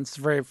makes sense. It's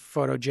very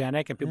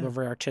photogenic and people are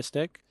very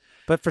artistic.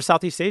 But for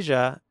Southeast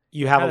Asia,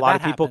 you have a lot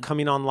of people happen?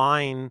 coming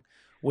online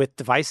with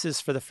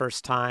devices for the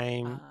first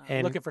time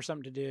and looking for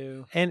something to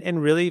do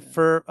and really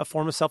for a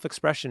form of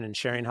self-expression and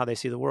sharing how they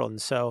see the world.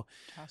 And so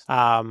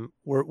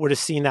we're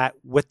just seeing that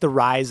with the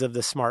rise of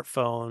the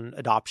smartphone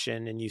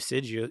adoption and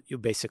usage, you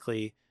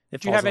basically,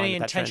 do you have any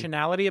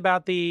intentionality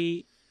about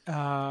the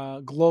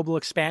global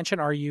expansion?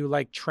 Are you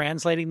like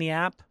translating the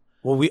app?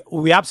 Well,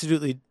 we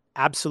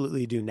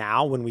absolutely do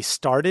now. When we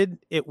started,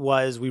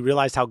 we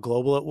realized how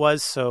global it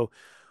was. So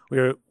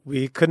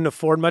we couldn't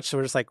afford much. So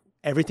we're just like,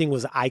 everything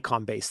was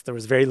icon based. There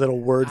was very little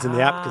words in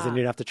the app because then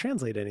you didn't have to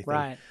translate anything.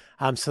 Right.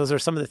 So those are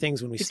some of the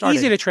things when we it's started.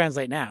 It's easy to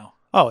translate now.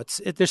 Oh,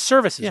 there's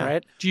services,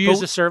 right? Do you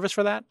use a service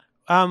for that?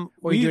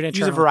 We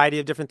use a variety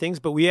of different things,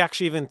 but we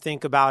actually even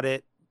think about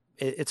it.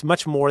 It's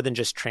much more than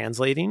just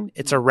translating.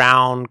 It's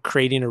around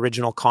creating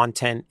original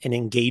content and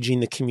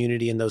engaging the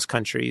community in those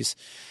countries.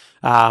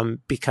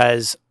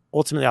 Because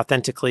ultimately,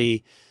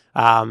 authentically,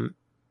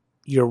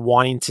 you're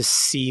wanting to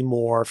see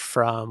more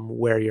from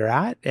where you're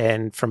at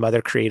and from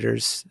other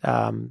creators.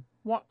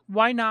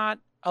 Why not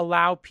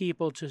allow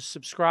people to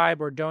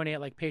subscribe or donate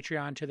like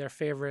Patreon to their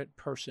favorite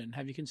person?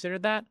 Have you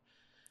considered that?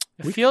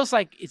 It feels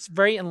like it's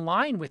very in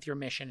line with your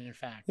mission, in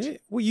fact.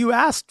 Well, you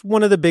asked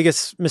one of the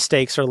biggest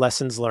mistakes or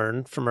lessons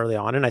learned from early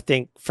on. And I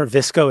think for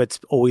VSCO, it's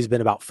always been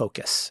about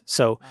focus.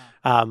 So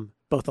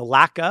both a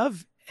lack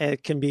of,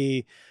 it can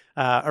be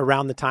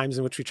around the times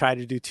in which we try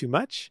to do too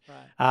much.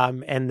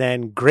 Right. And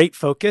then great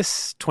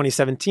focus,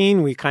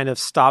 2017, we kind of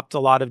stopped a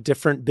lot of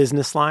different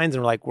business lines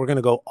and we're like, we're going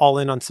to go all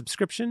in on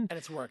subscription. And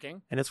it's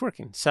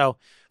working. So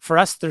for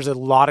us, there's a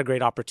lot of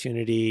great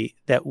opportunity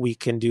that we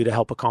can do to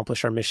help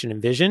accomplish our mission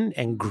and vision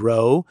and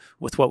grow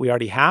with what we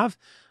already have.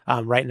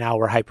 Right now,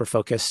 we're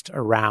hyper-focused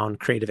around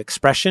creative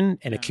expression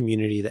and a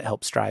community that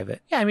helps drive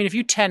it. Yeah, I mean, if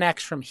you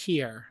 10x from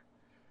here,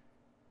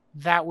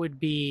 that would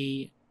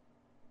be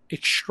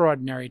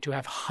extraordinary to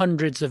have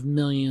hundreds of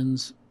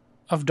millions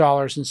of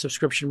dollars in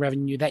subscription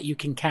revenue that you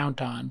can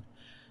count on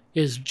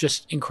is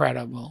just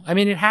incredible. I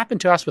mean, it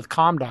happened to us with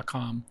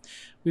Calm.com.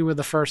 We were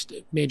the first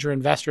major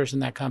investors in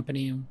that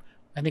company. And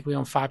I think we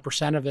own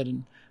 5% of it,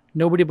 and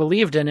nobody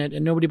believed in it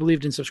and nobody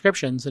believed in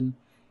subscriptions. And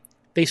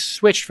they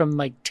switched from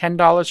like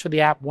 $10 for the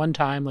app one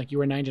time, like you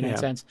were 99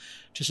 cents,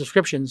 to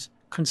subscriptions.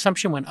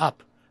 Consumption went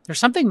up. There's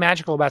something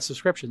magical about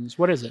subscriptions.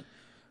 What is it?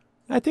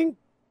 I think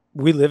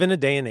we live in a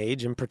day and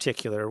age in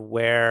particular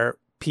where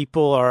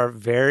people are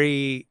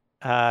very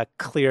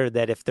clear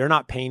that if they're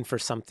not paying for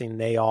something,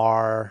 they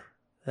are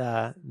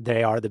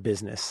the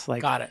business.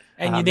 Like, got it.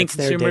 And you think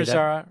consumers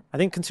are? I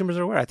think consumers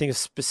are aware. I think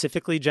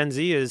specifically Gen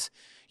Z is,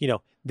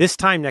 this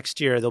time next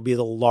year, they'll be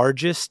the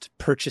largest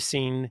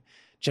purchasing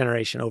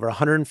generation, over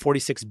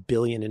 146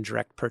 billion in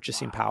direct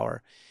purchasing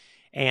power.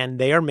 And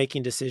they are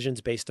making decisions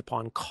based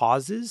upon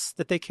causes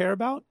that they care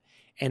about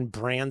and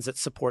brands that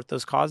support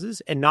those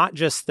causes. And not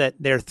just that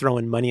they're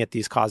throwing money at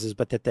these causes,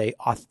 but that they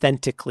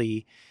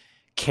authentically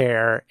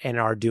care and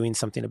are doing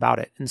something about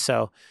it. And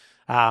so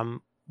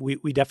we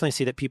definitely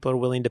see that people are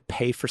willing to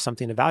pay for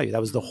something of value.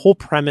 That was the whole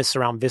premise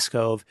around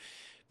VSCO, of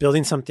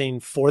building something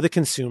for the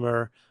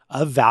consumer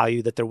of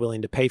value that they're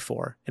willing to pay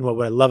for. And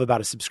what I love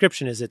about a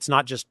subscription is it's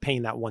not just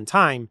paying that one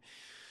time.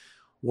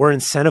 We're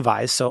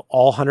incentivized. So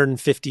all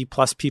 150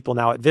 plus people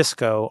now at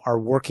VSCO are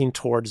working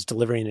towards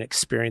delivering an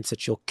experience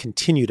that you'll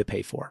continue to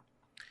pay for.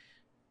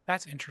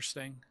 That's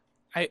interesting.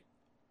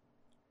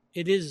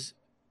 It is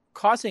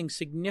causing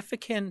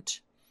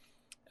significant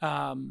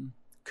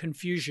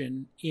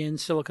confusion in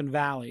Silicon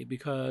Valley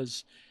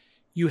because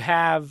you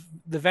have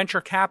the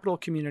venture capital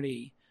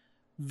community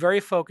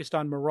very focused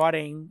on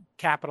marauding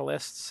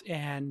capitalists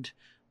and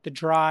the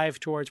drive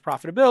towards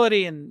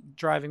profitability and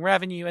driving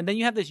revenue. And then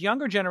you have this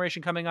younger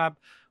generation coming up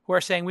who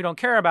are saying, we don't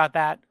care about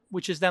that,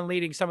 which is then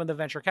leading some of the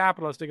venture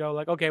capitalists to go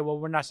like, okay, well,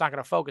 we're not going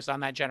to focus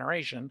on that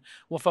generation.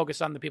 We'll focus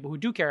on the people who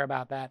do care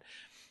about that.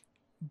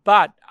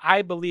 But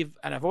I believe,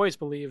 and I've always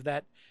believed,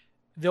 that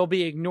they'll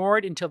be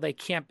ignored until they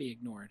can't be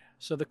ignored.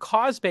 So the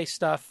cause-based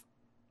stuff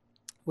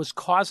was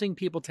causing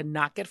people to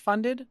not get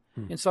funded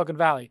in Silicon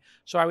Valley.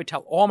 So I would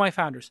tell all my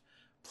founders,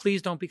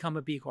 please don't become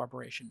a B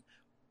corporation.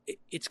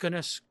 it's going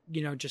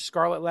to, just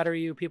scarlet letter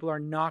you. People are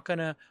not going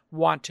to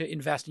want to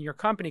invest in your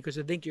company because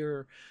they think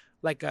you're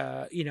like,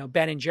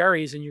 Ben and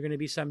Jerry's and you're going to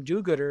be some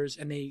do-gooders,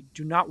 and they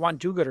do not want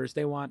do-gooders.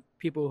 They want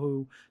people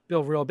who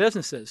build real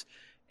businesses.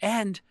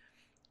 And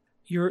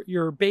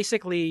you're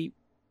basically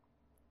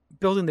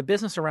building the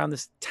business around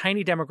this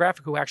tiny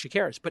demographic who actually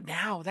cares. But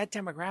now that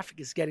demographic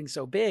is getting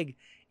so big.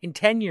 In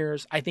 10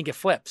 years, I think it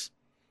flips,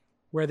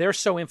 where they're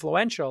so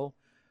influential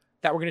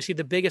that we're going to see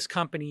the biggest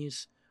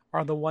companies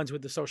are the ones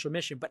with the social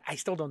mission. But I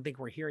still don't think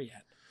we're here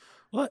yet.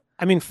 Well,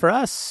 I mean, for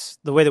us,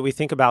 the way that we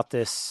think about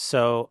this,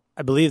 so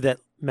I believe that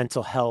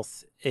mental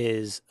health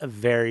is a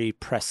very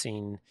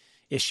pressing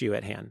issue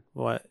at hand.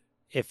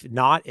 If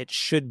not, it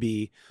should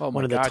be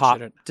one of the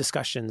top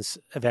discussions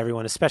of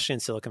everyone, especially in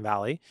Silicon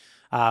Valley,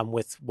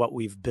 with what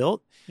we've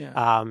built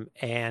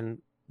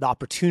and the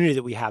opportunity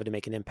that we have to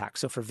make an impact.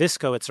 So for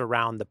VSCO, it's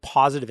around the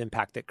positive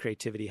impact that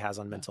creativity has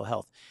on mental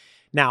health.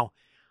 Now,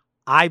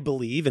 I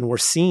believe, and we're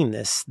seeing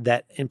this,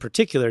 that in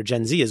particular,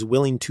 Gen Z is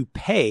willing to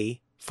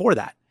pay for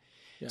that.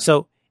 Yeah.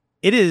 So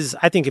it is,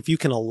 I think, if you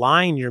can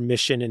align your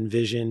mission and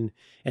vision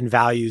and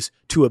values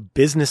to a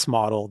business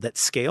model that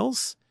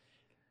scales.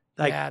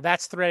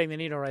 That's threading the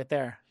needle right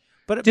there.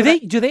 But do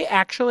they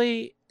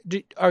actually,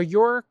 are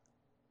your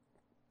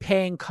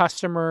paying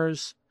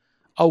customers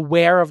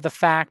aware of the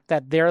fact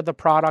that they're the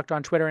product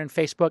on Twitter and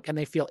Facebook and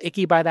they feel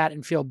icky by that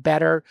and feel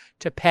better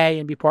to pay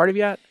and be part of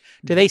it?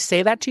 Do they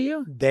say that to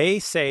you? They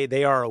say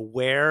they are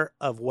aware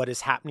of what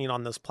is happening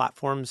on those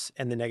platforms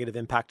and the negative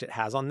impact it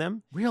has on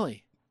them.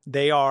 Really?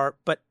 They are,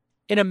 but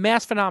in a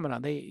mass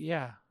phenomenon,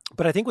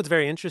 But I think what's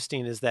very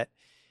interesting is that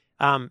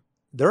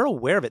they're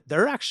aware of it.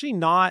 They're actually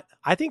not,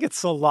 I think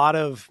it's a lot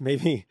of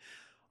maybe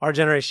our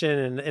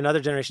generation and other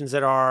generations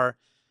that are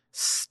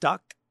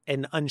stuck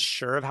and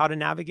unsure of how to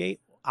navigate.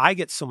 I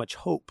get so much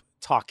hope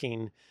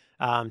talking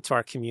to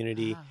our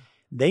community. Wow.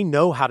 They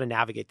know how to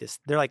navigate this.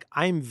 They're like,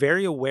 I'm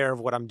very aware of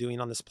what I'm doing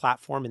on this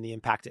platform and the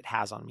impact it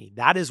has on me.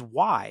 That is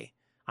why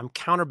I'm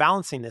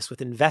counterbalancing this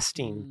with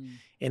investing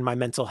in my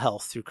mental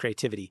health through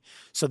creativity.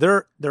 So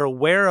they're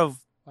aware of,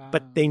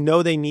 but they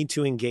know they need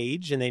to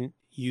engage, and they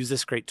use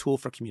this great tool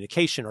for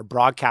communication or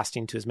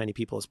broadcasting to as many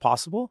people as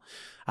possible.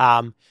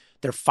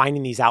 They're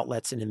finding these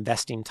outlets and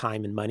investing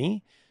time and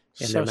money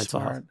in their mental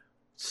health.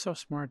 So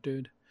smart,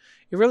 dude.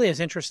 It really is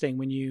interesting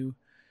when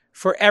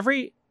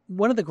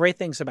one of the great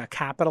things about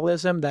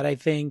capitalism that I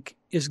think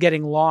is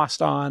getting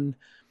lost on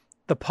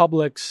the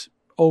public's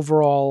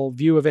overall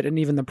view of it, and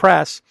even the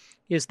press,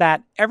 is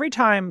that every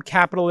time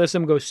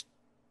capitalism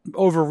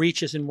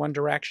overreaches in one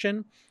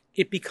direction,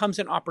 it becomes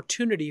an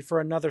opportunity for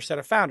another set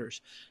of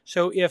founders.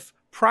 So if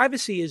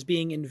privacy is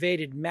being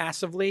invaded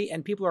massively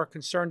and people are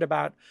concerned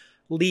about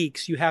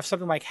leaks, you have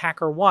something like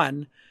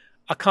HackerOne,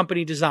 a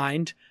company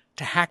designed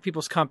to hack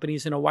people's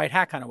companies in a white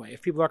hat kind of way.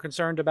 If people are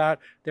concerned about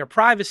their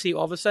privacy,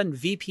 all of a sudden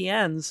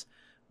VPNs,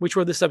 which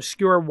were this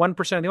obscure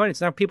 1% of the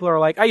audience, now people are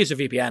like, I use a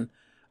VPN.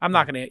 I'm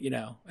not going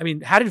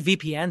to, how did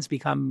VPNs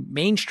become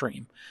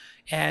mainstream?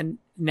 And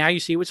now you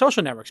see with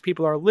social networks,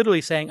 people are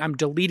literally saying, I'm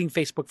deleting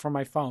Facebook from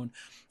my phone.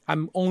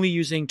 I'm only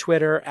using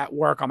Twitter at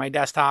work on my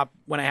desktop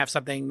when I have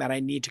something that I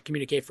need to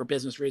communicate for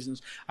business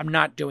reasons. I'm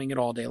not doing it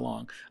all day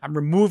long. I'm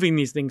removing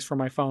these things from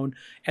my phone.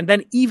 And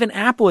then even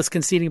Apple is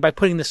conceding by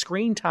putting the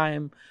screen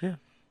time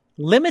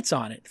limits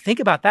on it. Think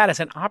about that as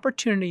an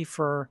opportunity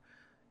for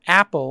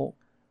Apple,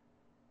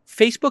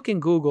 Facebook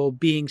and Google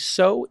being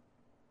so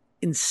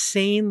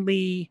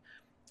insanely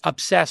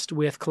obsessed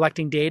with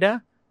collecting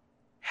data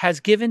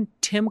has given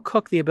Tim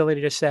Cook the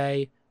ability to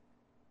say,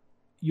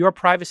 your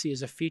privacy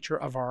is a feature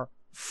of our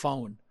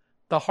phone.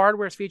 The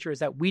hardware's feature is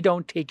that we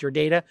don't take your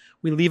data.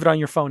 We leave it on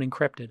your phone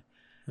encrypted.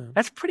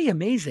 That's pretty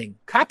amazing.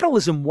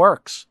 Capitalism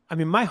works. I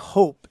mean, my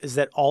hope is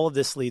that all of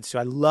this leads to,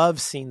 I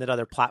love seeing that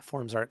other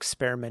platforms are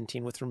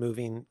experimenting with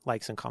removing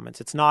likes and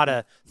comments. It's not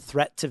a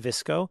threat to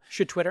VSCO.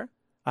 Should Twitter?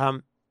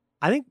 I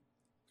think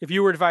if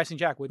you were advising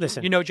Jack, would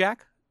listen, you know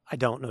Jack? I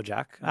don't know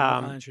Jack.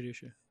 I'll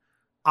introduce you.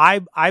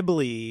 I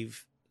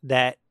believe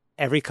that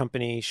every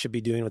company should be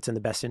doing what's in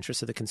the best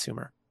interest of the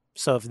consumer.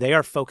 So if they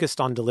are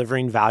focused on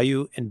delivering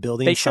value and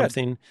building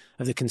something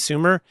of the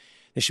consumer,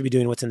 they should be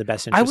doing what's in the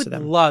best interest of them.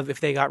 I would love if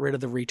they got rid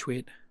of the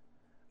retweet.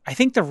 I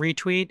think the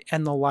retweet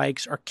and the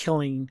likes are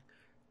killing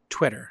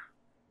Twitter.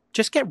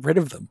 Just get rid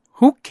of them.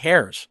 Who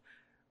cares?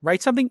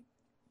 Write something.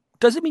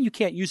 Doesn't mean you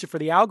can't use it for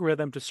the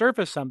algorithm to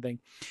surface something.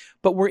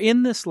 But we're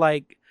in this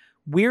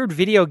weird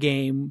video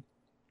game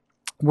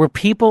where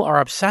people are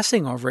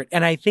obsessing over it.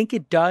 And I think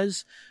it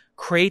does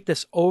create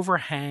this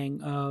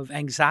overhang of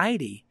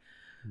anxiety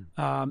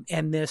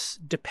and this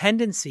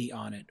dependency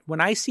on it.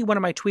 When I see one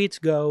of my tweets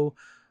go,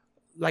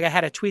 I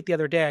had a tweet the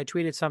other day, I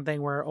tweeted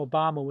something where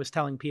Obama was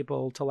telling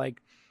people to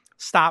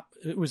stop.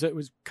 It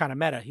was kind of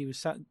meta.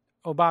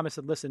 Obama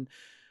said, listen,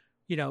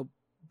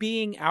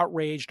 being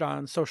outraged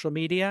on social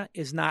media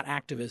is not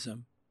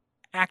activism.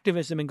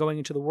 Activism and going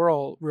into the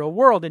real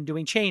world and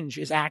doing change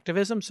is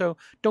activism. So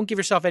don't give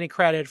yourself any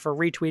credit for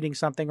retweeting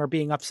something or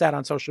being upset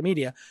on social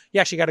media. You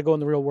actually got to go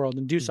in the real world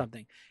and do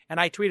something. And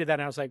I tweeted that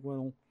and I was like,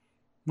 well,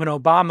 when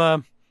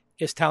Obama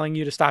is telling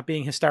you to stop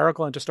being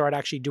hysterical and to start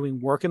actually doing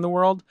work in the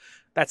world,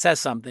 that says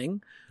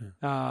something.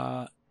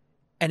 And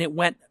it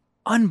went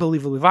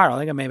unbelievably viral. I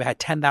think I maybe had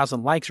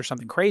 10,000 likes or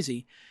something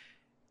crazy.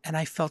 And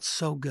I felt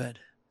so good.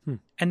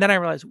 And then I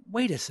realized,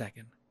 wait a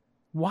second.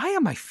 Why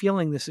am I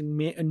feeling this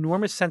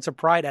enormous sense of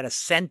pride at a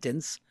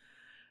sentence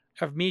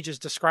of me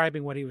just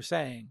describing what he was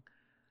saying?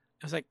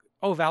 I was like,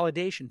 oh,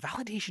 validation.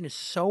 Validation is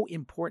so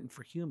important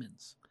for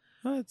humans.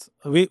 Well,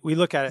 we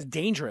look at It's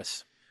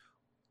dangerous.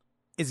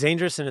 It's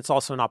dangerous, and it's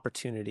also an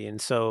opportunity. And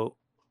so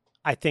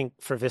I think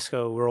for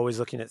Visco, we're always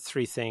looking at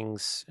three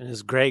things. And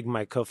as Greg,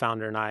 my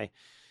co-founder, and I,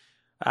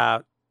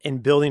 in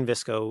building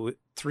Visco,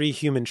 three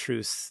human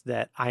truths: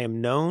 that I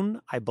am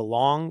known, I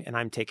belong, and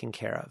I'm taken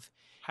care of.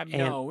 I'm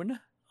known.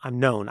 I'm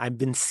known. I've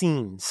been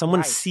seen.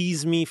 Someone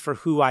sees me for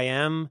who I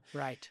am.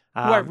 Right.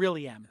 Who I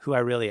really am. Who I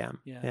really am.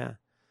 Yeah.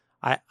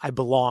 I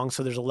belong.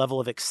 So there's a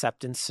level of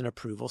acceptance and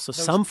approval. So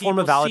Those some form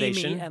of people see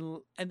validation. me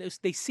and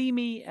they see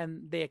me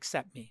and they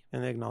accept me.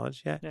 And they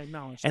acknowledge. Yeah. They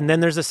acknowledge And that. then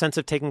there's a sense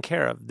of taken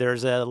care of.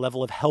 There's a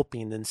level of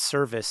helping and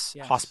service,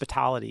 Yes.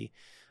 hospitality.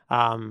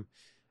 One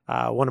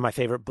of my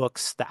favorite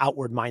books, The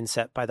Outward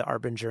Mindset by the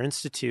Arbinger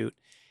Institute.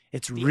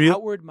 It's real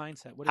outward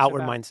mindset. What is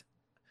outward it about? mindset.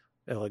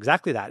 Well,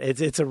 exactly that.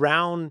 It's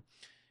around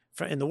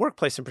in the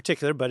workplace in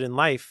particular, but in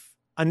life,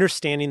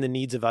 understanding the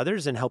needs of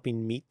others and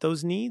helping meet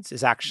those needs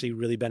is actually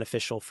really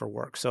beneficial for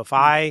work. So if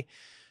I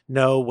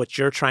know what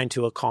you're trying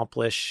to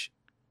accomplish,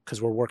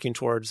 because we're working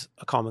towards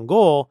a common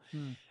goal,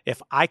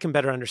 if I can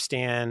better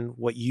understand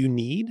what you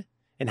need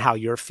and how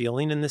you're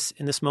feeling in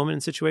this moment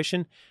and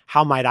situation,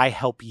 how might I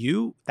help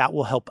you? That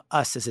will help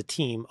us as a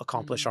team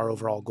accomplish our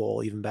overall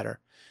goal even better.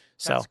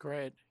 So That's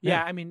great.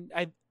 Yeah. I mean,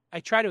 I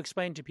try to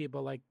explain to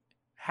people, like,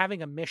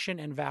 having a mission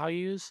and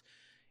values,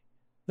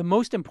 the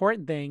most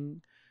important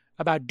thing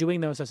about doing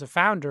those as a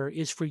founder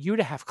is for you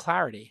to have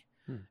clarity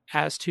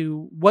as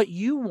to what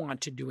you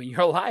want to do in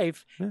your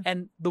life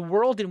and the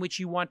world in which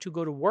you want to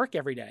go to work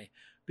every day.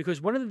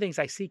 Because one of the things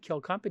I see kill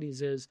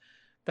companies is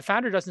the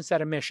founder doesn't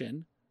set a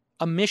mission.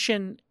 A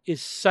mission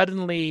is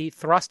suddenly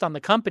thrust on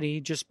the company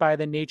just by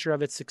the nature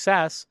of its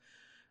success.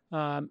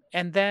 And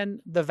then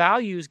the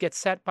values get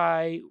set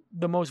by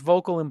the most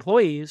vocal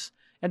employees.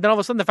 And then all of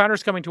a sudden the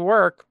founder's coming to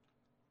work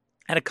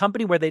at a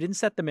company where they didn't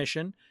set the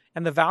mission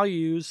and the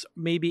values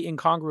may be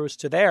incongruous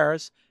to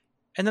theirs,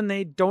 and then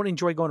they don't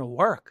enjoy going to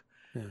work.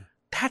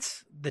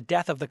 That's the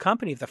death of the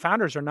company. If the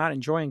founders are not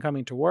enjoying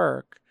coming to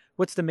work,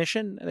 what's the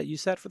mission that you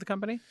set for the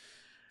company?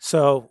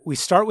 So we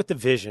start with the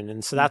vision.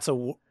 And so that's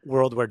a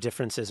world where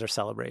differences are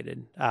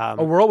celebrated.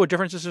 A world where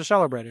differences are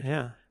celebrated.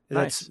 Yeah.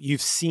 Nice. You're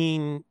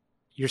seeing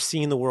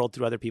the world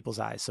through other people's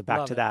eyes. So back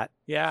Love to it. that.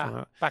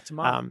 Yeah. Back to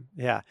mom.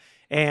 Yeah.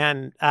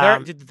 And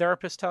did the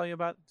therapist tell you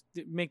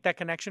make that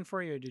connection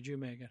for you, or did you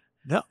make it?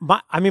 no,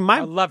 I'd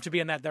love to be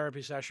in that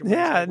therapy session. where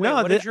Yeah, it's like, no,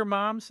 what did your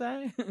mom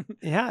say?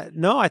 yeah,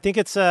 no, I think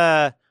it's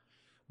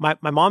my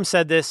mom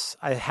said this.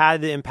 I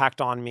had the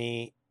impact on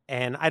me,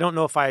 and I don't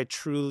know if I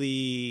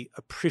truly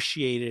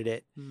appreciated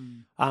it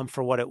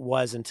for what it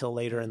was until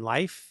later in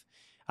life.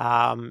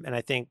 And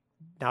I think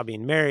now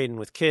being married and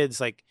with kids,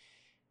 like,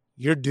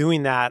 you're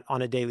doing that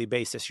on a daily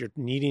basis. You're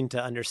needing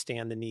to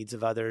understand the needs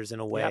of others in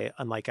a way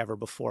unlike ever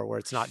before, where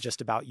it's not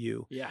just about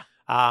you. Yeah.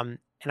 And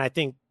I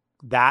think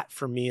that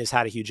for me has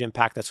had a huge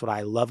impact. That's what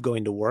I love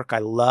going to work. I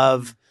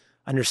love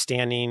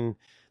understanding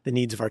the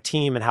needs of our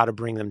team and how to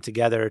bring them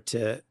together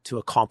to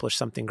accomplish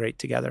something great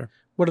together.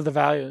 What are the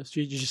values?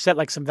 Did you set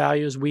like some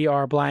values? We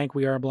are blank.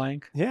 We are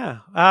blank. Yeah.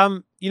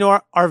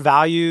 Our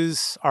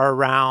values are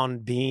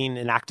around being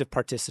an active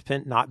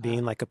participant, not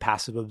being like a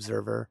passive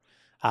observer,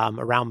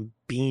 around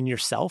being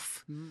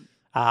yourself,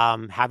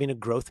 having a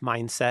growth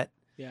mindset.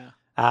 Yeah.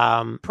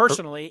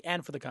 Personally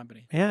and for the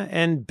company. Yeah.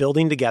 And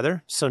building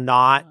together. So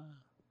not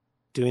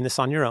doing this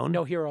on your own.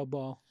 No hero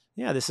ball.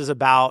 Yeah. This is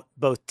about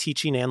both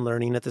teaching and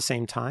learning at the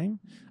same time.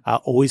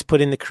 Always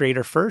putting the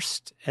creator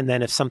first. And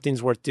then if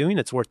something's worth doing,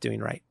 it's worth doing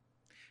right.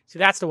 See,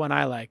 that's the one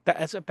I like.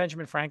 That's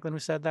Benjamin Franklin who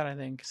said that, I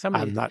think.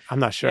 I'm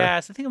not sure. Yeah,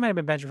 I think it might have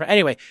been Benjamin Franklin.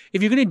 Anyway,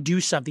 if you're going to do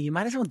something, you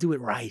might as well do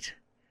it right.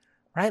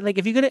 Right? Like,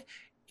 if you're going to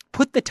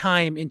put the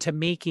time into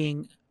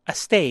making a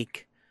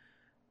steak,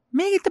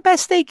 make it the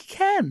best steak you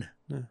can.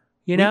 Yeah.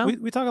 You know?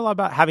 We talk a lot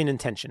about having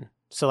intention.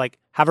 So, like,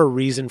 have a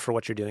reason for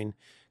what you're doing.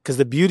 Because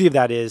the beauty of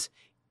that is,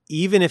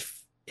 even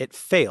if it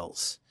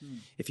fails,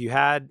 if you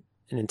had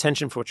an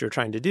intention for what you're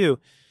trying to do,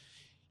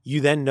 you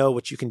then know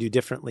what you can do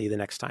differently the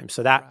next time.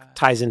 So that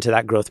ties into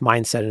that growth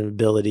mindset and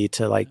ability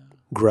to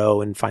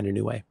grow and find a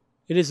new way.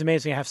 It is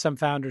amazing. I have some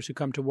founders who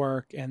come to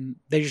work and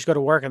they just go to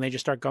work and they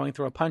just start going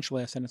through a punch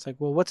list. And it's like,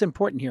 well, what's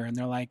important here? And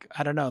they're like,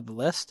 I don't know, the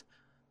list?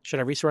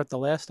 Should I resort the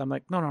list? I'm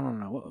like,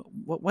 no.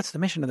 What's the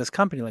mission of this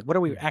company? Like, what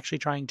are we actually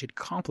trying to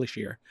accomplish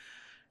here?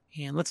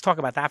 And let's talk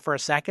about that for a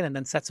second and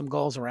then set some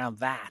goals around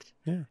that.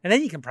 Yeah. And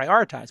then you can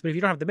prioritize. But if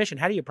you don't have the mission,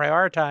 how do you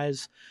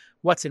prioritize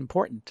what's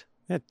important?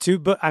 Yeah,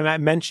 I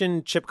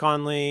mentioned Chip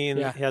Conley, and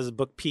he has a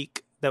book,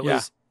 Peak, that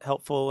was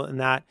helpful in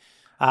that.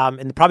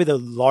 And probably the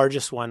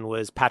largest one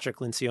was Patrick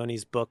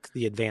Lencioni's book,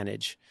 The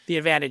Advantage. The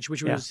Advantage,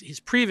 which was his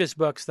previous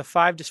books, The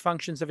 5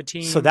 Dysfunctions of a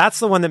Team. So that's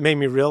the one that made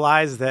me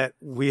realize that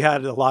we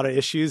had a lot of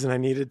issues and I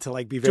needed to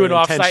like be do very an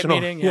offsite intentional.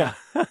 meeting. Yeah.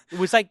 It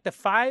was like the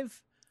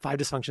 5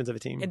 Dysfunctions of a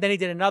Team. And then he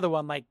did another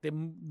one, like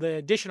the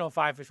additional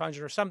 5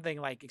 dysfunctions or something,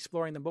 like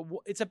exploring them. But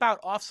it's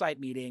about offsite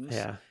meetings.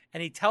 Yeah.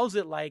 And he tells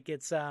it like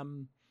it's a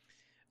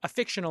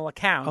fictional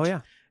account. Oh,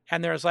 yeah.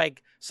 And there's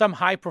like some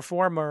high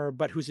performer,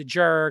 but who's a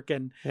jerk.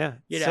 And,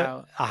 you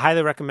know. I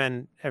highly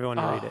recommend everyone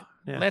to read it.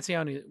 Yeah.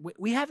 Lencioni,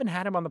 we haven't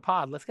had him on the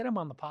pod. Let's get him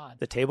on the pod.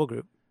 The Table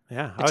Group.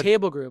 Yeah. The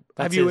Table Group.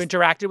 Have you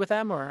interacted with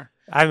them? Or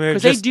I mean,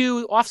 because they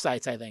do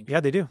offsites, I think. Yeah,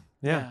 they do.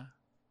 Yeah.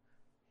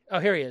 Oh,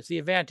 here he is. The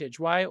Advantage.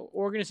 Why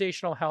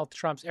organizational health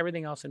trumps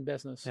everything else in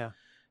business. Yeah.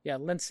 Yeah,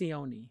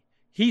 Lencioni.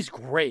 He's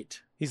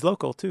great. He's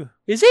local too.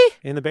 Is he?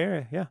 In the Bay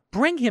Area, yeah.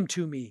 Bring him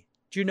to me.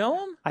 Do you know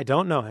him? I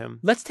don't know him.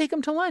 Let's take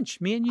him to lunch.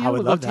 Me and you. I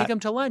would love take that. him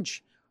to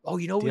lunch. Oh,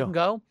 you know where we can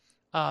go?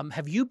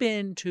 Have you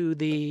been to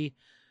the,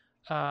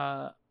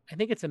 I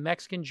think it's a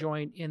Mexican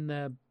joint in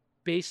the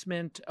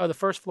basement, the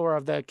first floor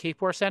of the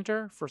Cape War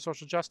Center for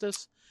Social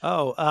Justice?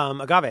 Oh,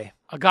 Agave.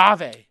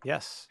 Agave.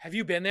 Yes. Have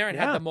you been there and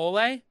had the mole?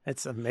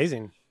 It's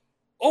amazing.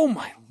 Oh,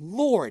 my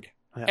Lord.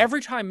 Yeah.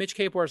 Every time Mitch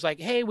Capewar is like,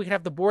 hey, we can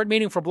have the board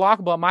meeting for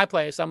Blockable at my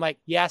place, I'm like,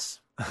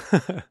 yes.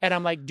 And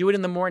I'm like, do it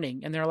in the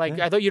morning. And they're like,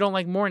 I thought you don't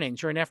like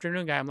mornings. You're an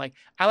afternoon guy. I'm like,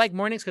 I like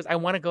mornings because I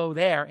want to go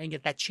there and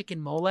get that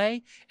chicken mole.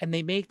 And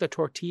they make the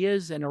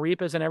tortillas and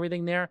arepas and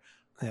everything there,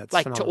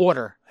 like phenomenal. To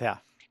order. Yeah.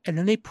 And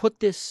then they put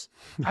this,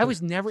 I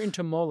was never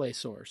into mole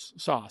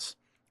sauce.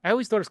 I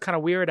always thought it was kind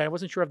of weird. I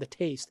wasn't sure of the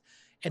taste.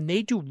 And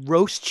they do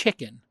roast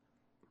chicken.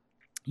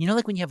 You know,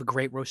 like when you have a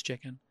great roast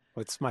chicken?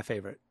 It's my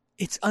favorite.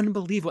 It's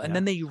unbelievable. And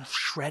then they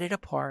shred it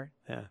apart.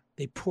 Yeah.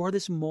 They pour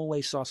this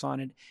mole sauce on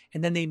it.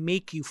 And then they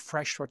make you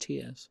fresh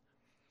tortillas.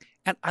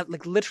 And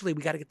literally,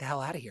 we got to get the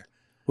hell out of here.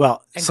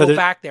 Well, and go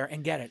back there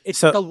and get it.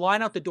 It's the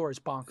line out the door is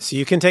bonkers. So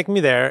you can take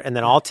me there, and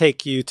then I'll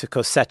take you to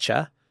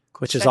Cosecha,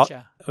 which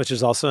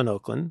is also in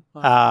Oakland.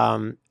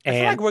 I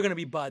feel like we're going to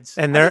be buds.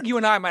 And I think you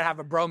and I might have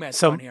a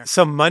bromance on here.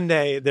 So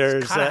Monday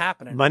there's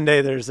happening.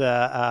 Monday there's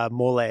a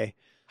mole.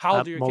 How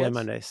old are your mole kids?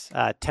 Mondays,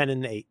 10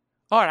 and 8.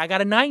 All right, I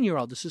got a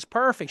 9-year-old. This is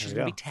perfect. She's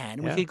going to be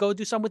 10. We could go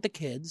do something with the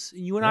kids.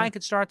 And you and I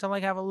could start to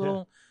like have a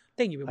little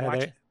thing you've been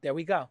watching. There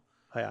we go.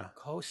 Oh, yeah.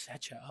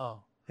 Cosecha.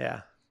 Oh.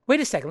 Yeah.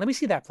 Wait a second. Let me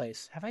see that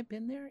place. Have I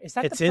been there? Is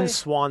that it's the place? in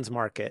Swans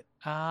Market.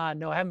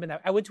 No, I haven't been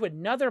there. I went to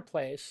another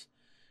place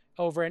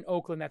over in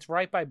Oakland that's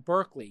right by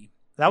Berkeley.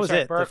 That was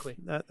it. Berkeley.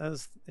 That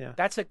was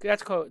That's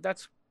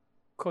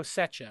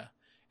Cosecha.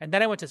 And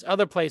then I went to this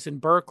other place in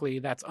Berkeley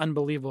that's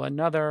unbelievable.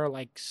 Another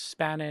like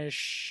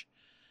Spanish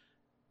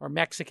or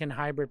Mexican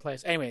hybrid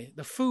place. Anyway,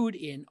 the food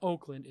in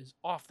Oakland is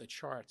off the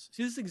charts.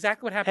 See, this is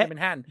exactly what happened in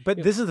Manhattan.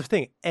 But this is the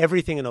thing.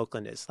 Everything in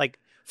Oakland is like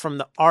from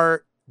the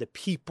art, the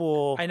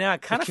people. I know. I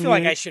kind of feel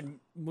like I should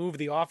move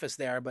the office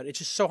there, but it's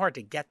just so hard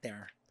to get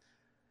there.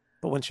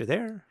 But once you're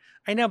there.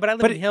 I know, but I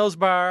live in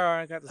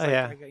Hillsborough. I got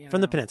this,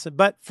 from the peninsula.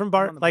 But from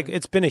BART,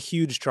 it's been a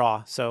huge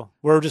draw. So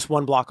we're just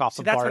one block off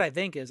of BART. That's what I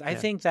think is. I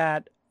think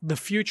that the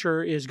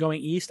future is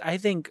going east. I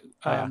think.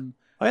 There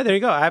you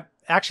go.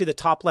 Actually, the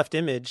top left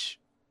image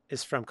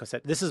is from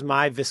Cosecha. This is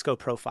my Visco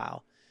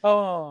profile.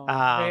 Oh,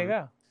 there you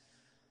go.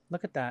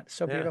 Look at that.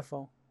 So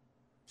beautiful.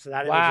 So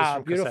that image is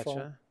from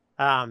beautiful.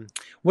 Cosecha.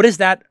 What is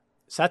that?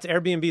 So that's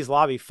Airbnb's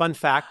lobby. Fun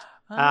fact.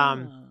 I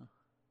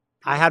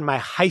had my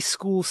high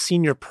school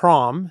senior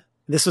prom.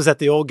 This was at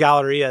the old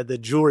Galleria, the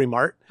Jewelry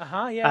Mart.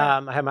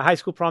 Yeah. I had my high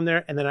school prom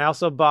there, and then I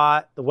also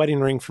bought the wedding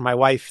ring for my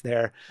wife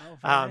there. Oh,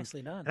 very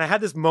nicely done. And I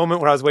had this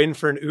moment where I was waiting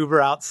for an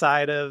Uber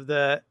outside of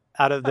their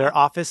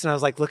office, and I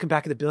was like looking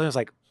back at the building. I was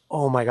like,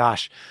 oh my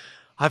gosh,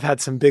 I've had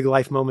some big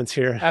life moments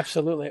here.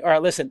 Absolutely. All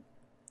right, listen,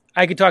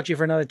 I could talk to you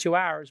for another 2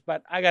 hours,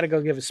 but I got to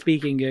go give a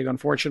speaking gig,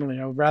 unfortunately.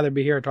 I would rather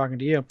be here talking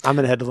to you. I'm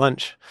going to head to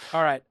lunch.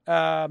 All right.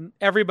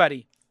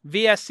 Everybody,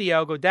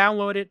 VSCO, go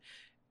download it.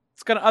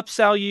 It's going to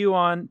upsell you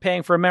on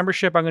paying for a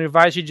membership. I'm going to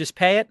advise you just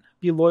pay it.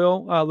 Be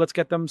loyal. Let's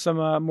get them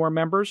some more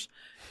members.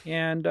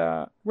 And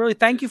really,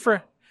 thank you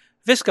for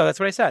Visco. That's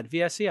what I said.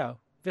 VSCO.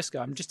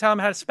 Visco. I'm just telling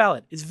them how to spell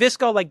it. It's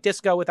Visco like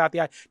disco without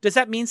the I. Does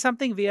that mean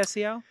something,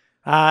 VSCO?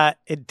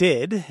 It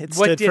did. It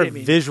what stood did for it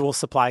mean? Visual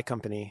Supply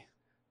Company.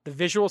 The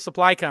Visual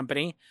Supply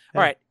Company. Yeah.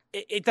 All right.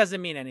 It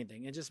doesn't mean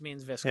anything. It just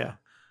means Visco. Yeah.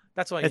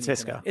 That's all you need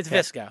Visco. to know. It's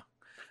Visco.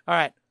 All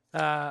right.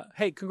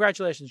 Hey,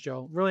 congratulations,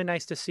 Joel. Really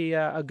nice to see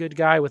a good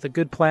guy with a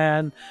good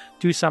plan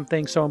do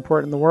something so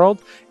important in the world.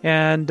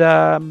 And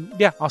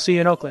I'll see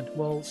you in Oakland.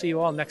 We'll see you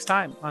all next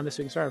time on This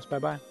Week in Startups.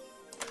 Bye-bye.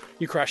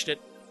 You crushed it.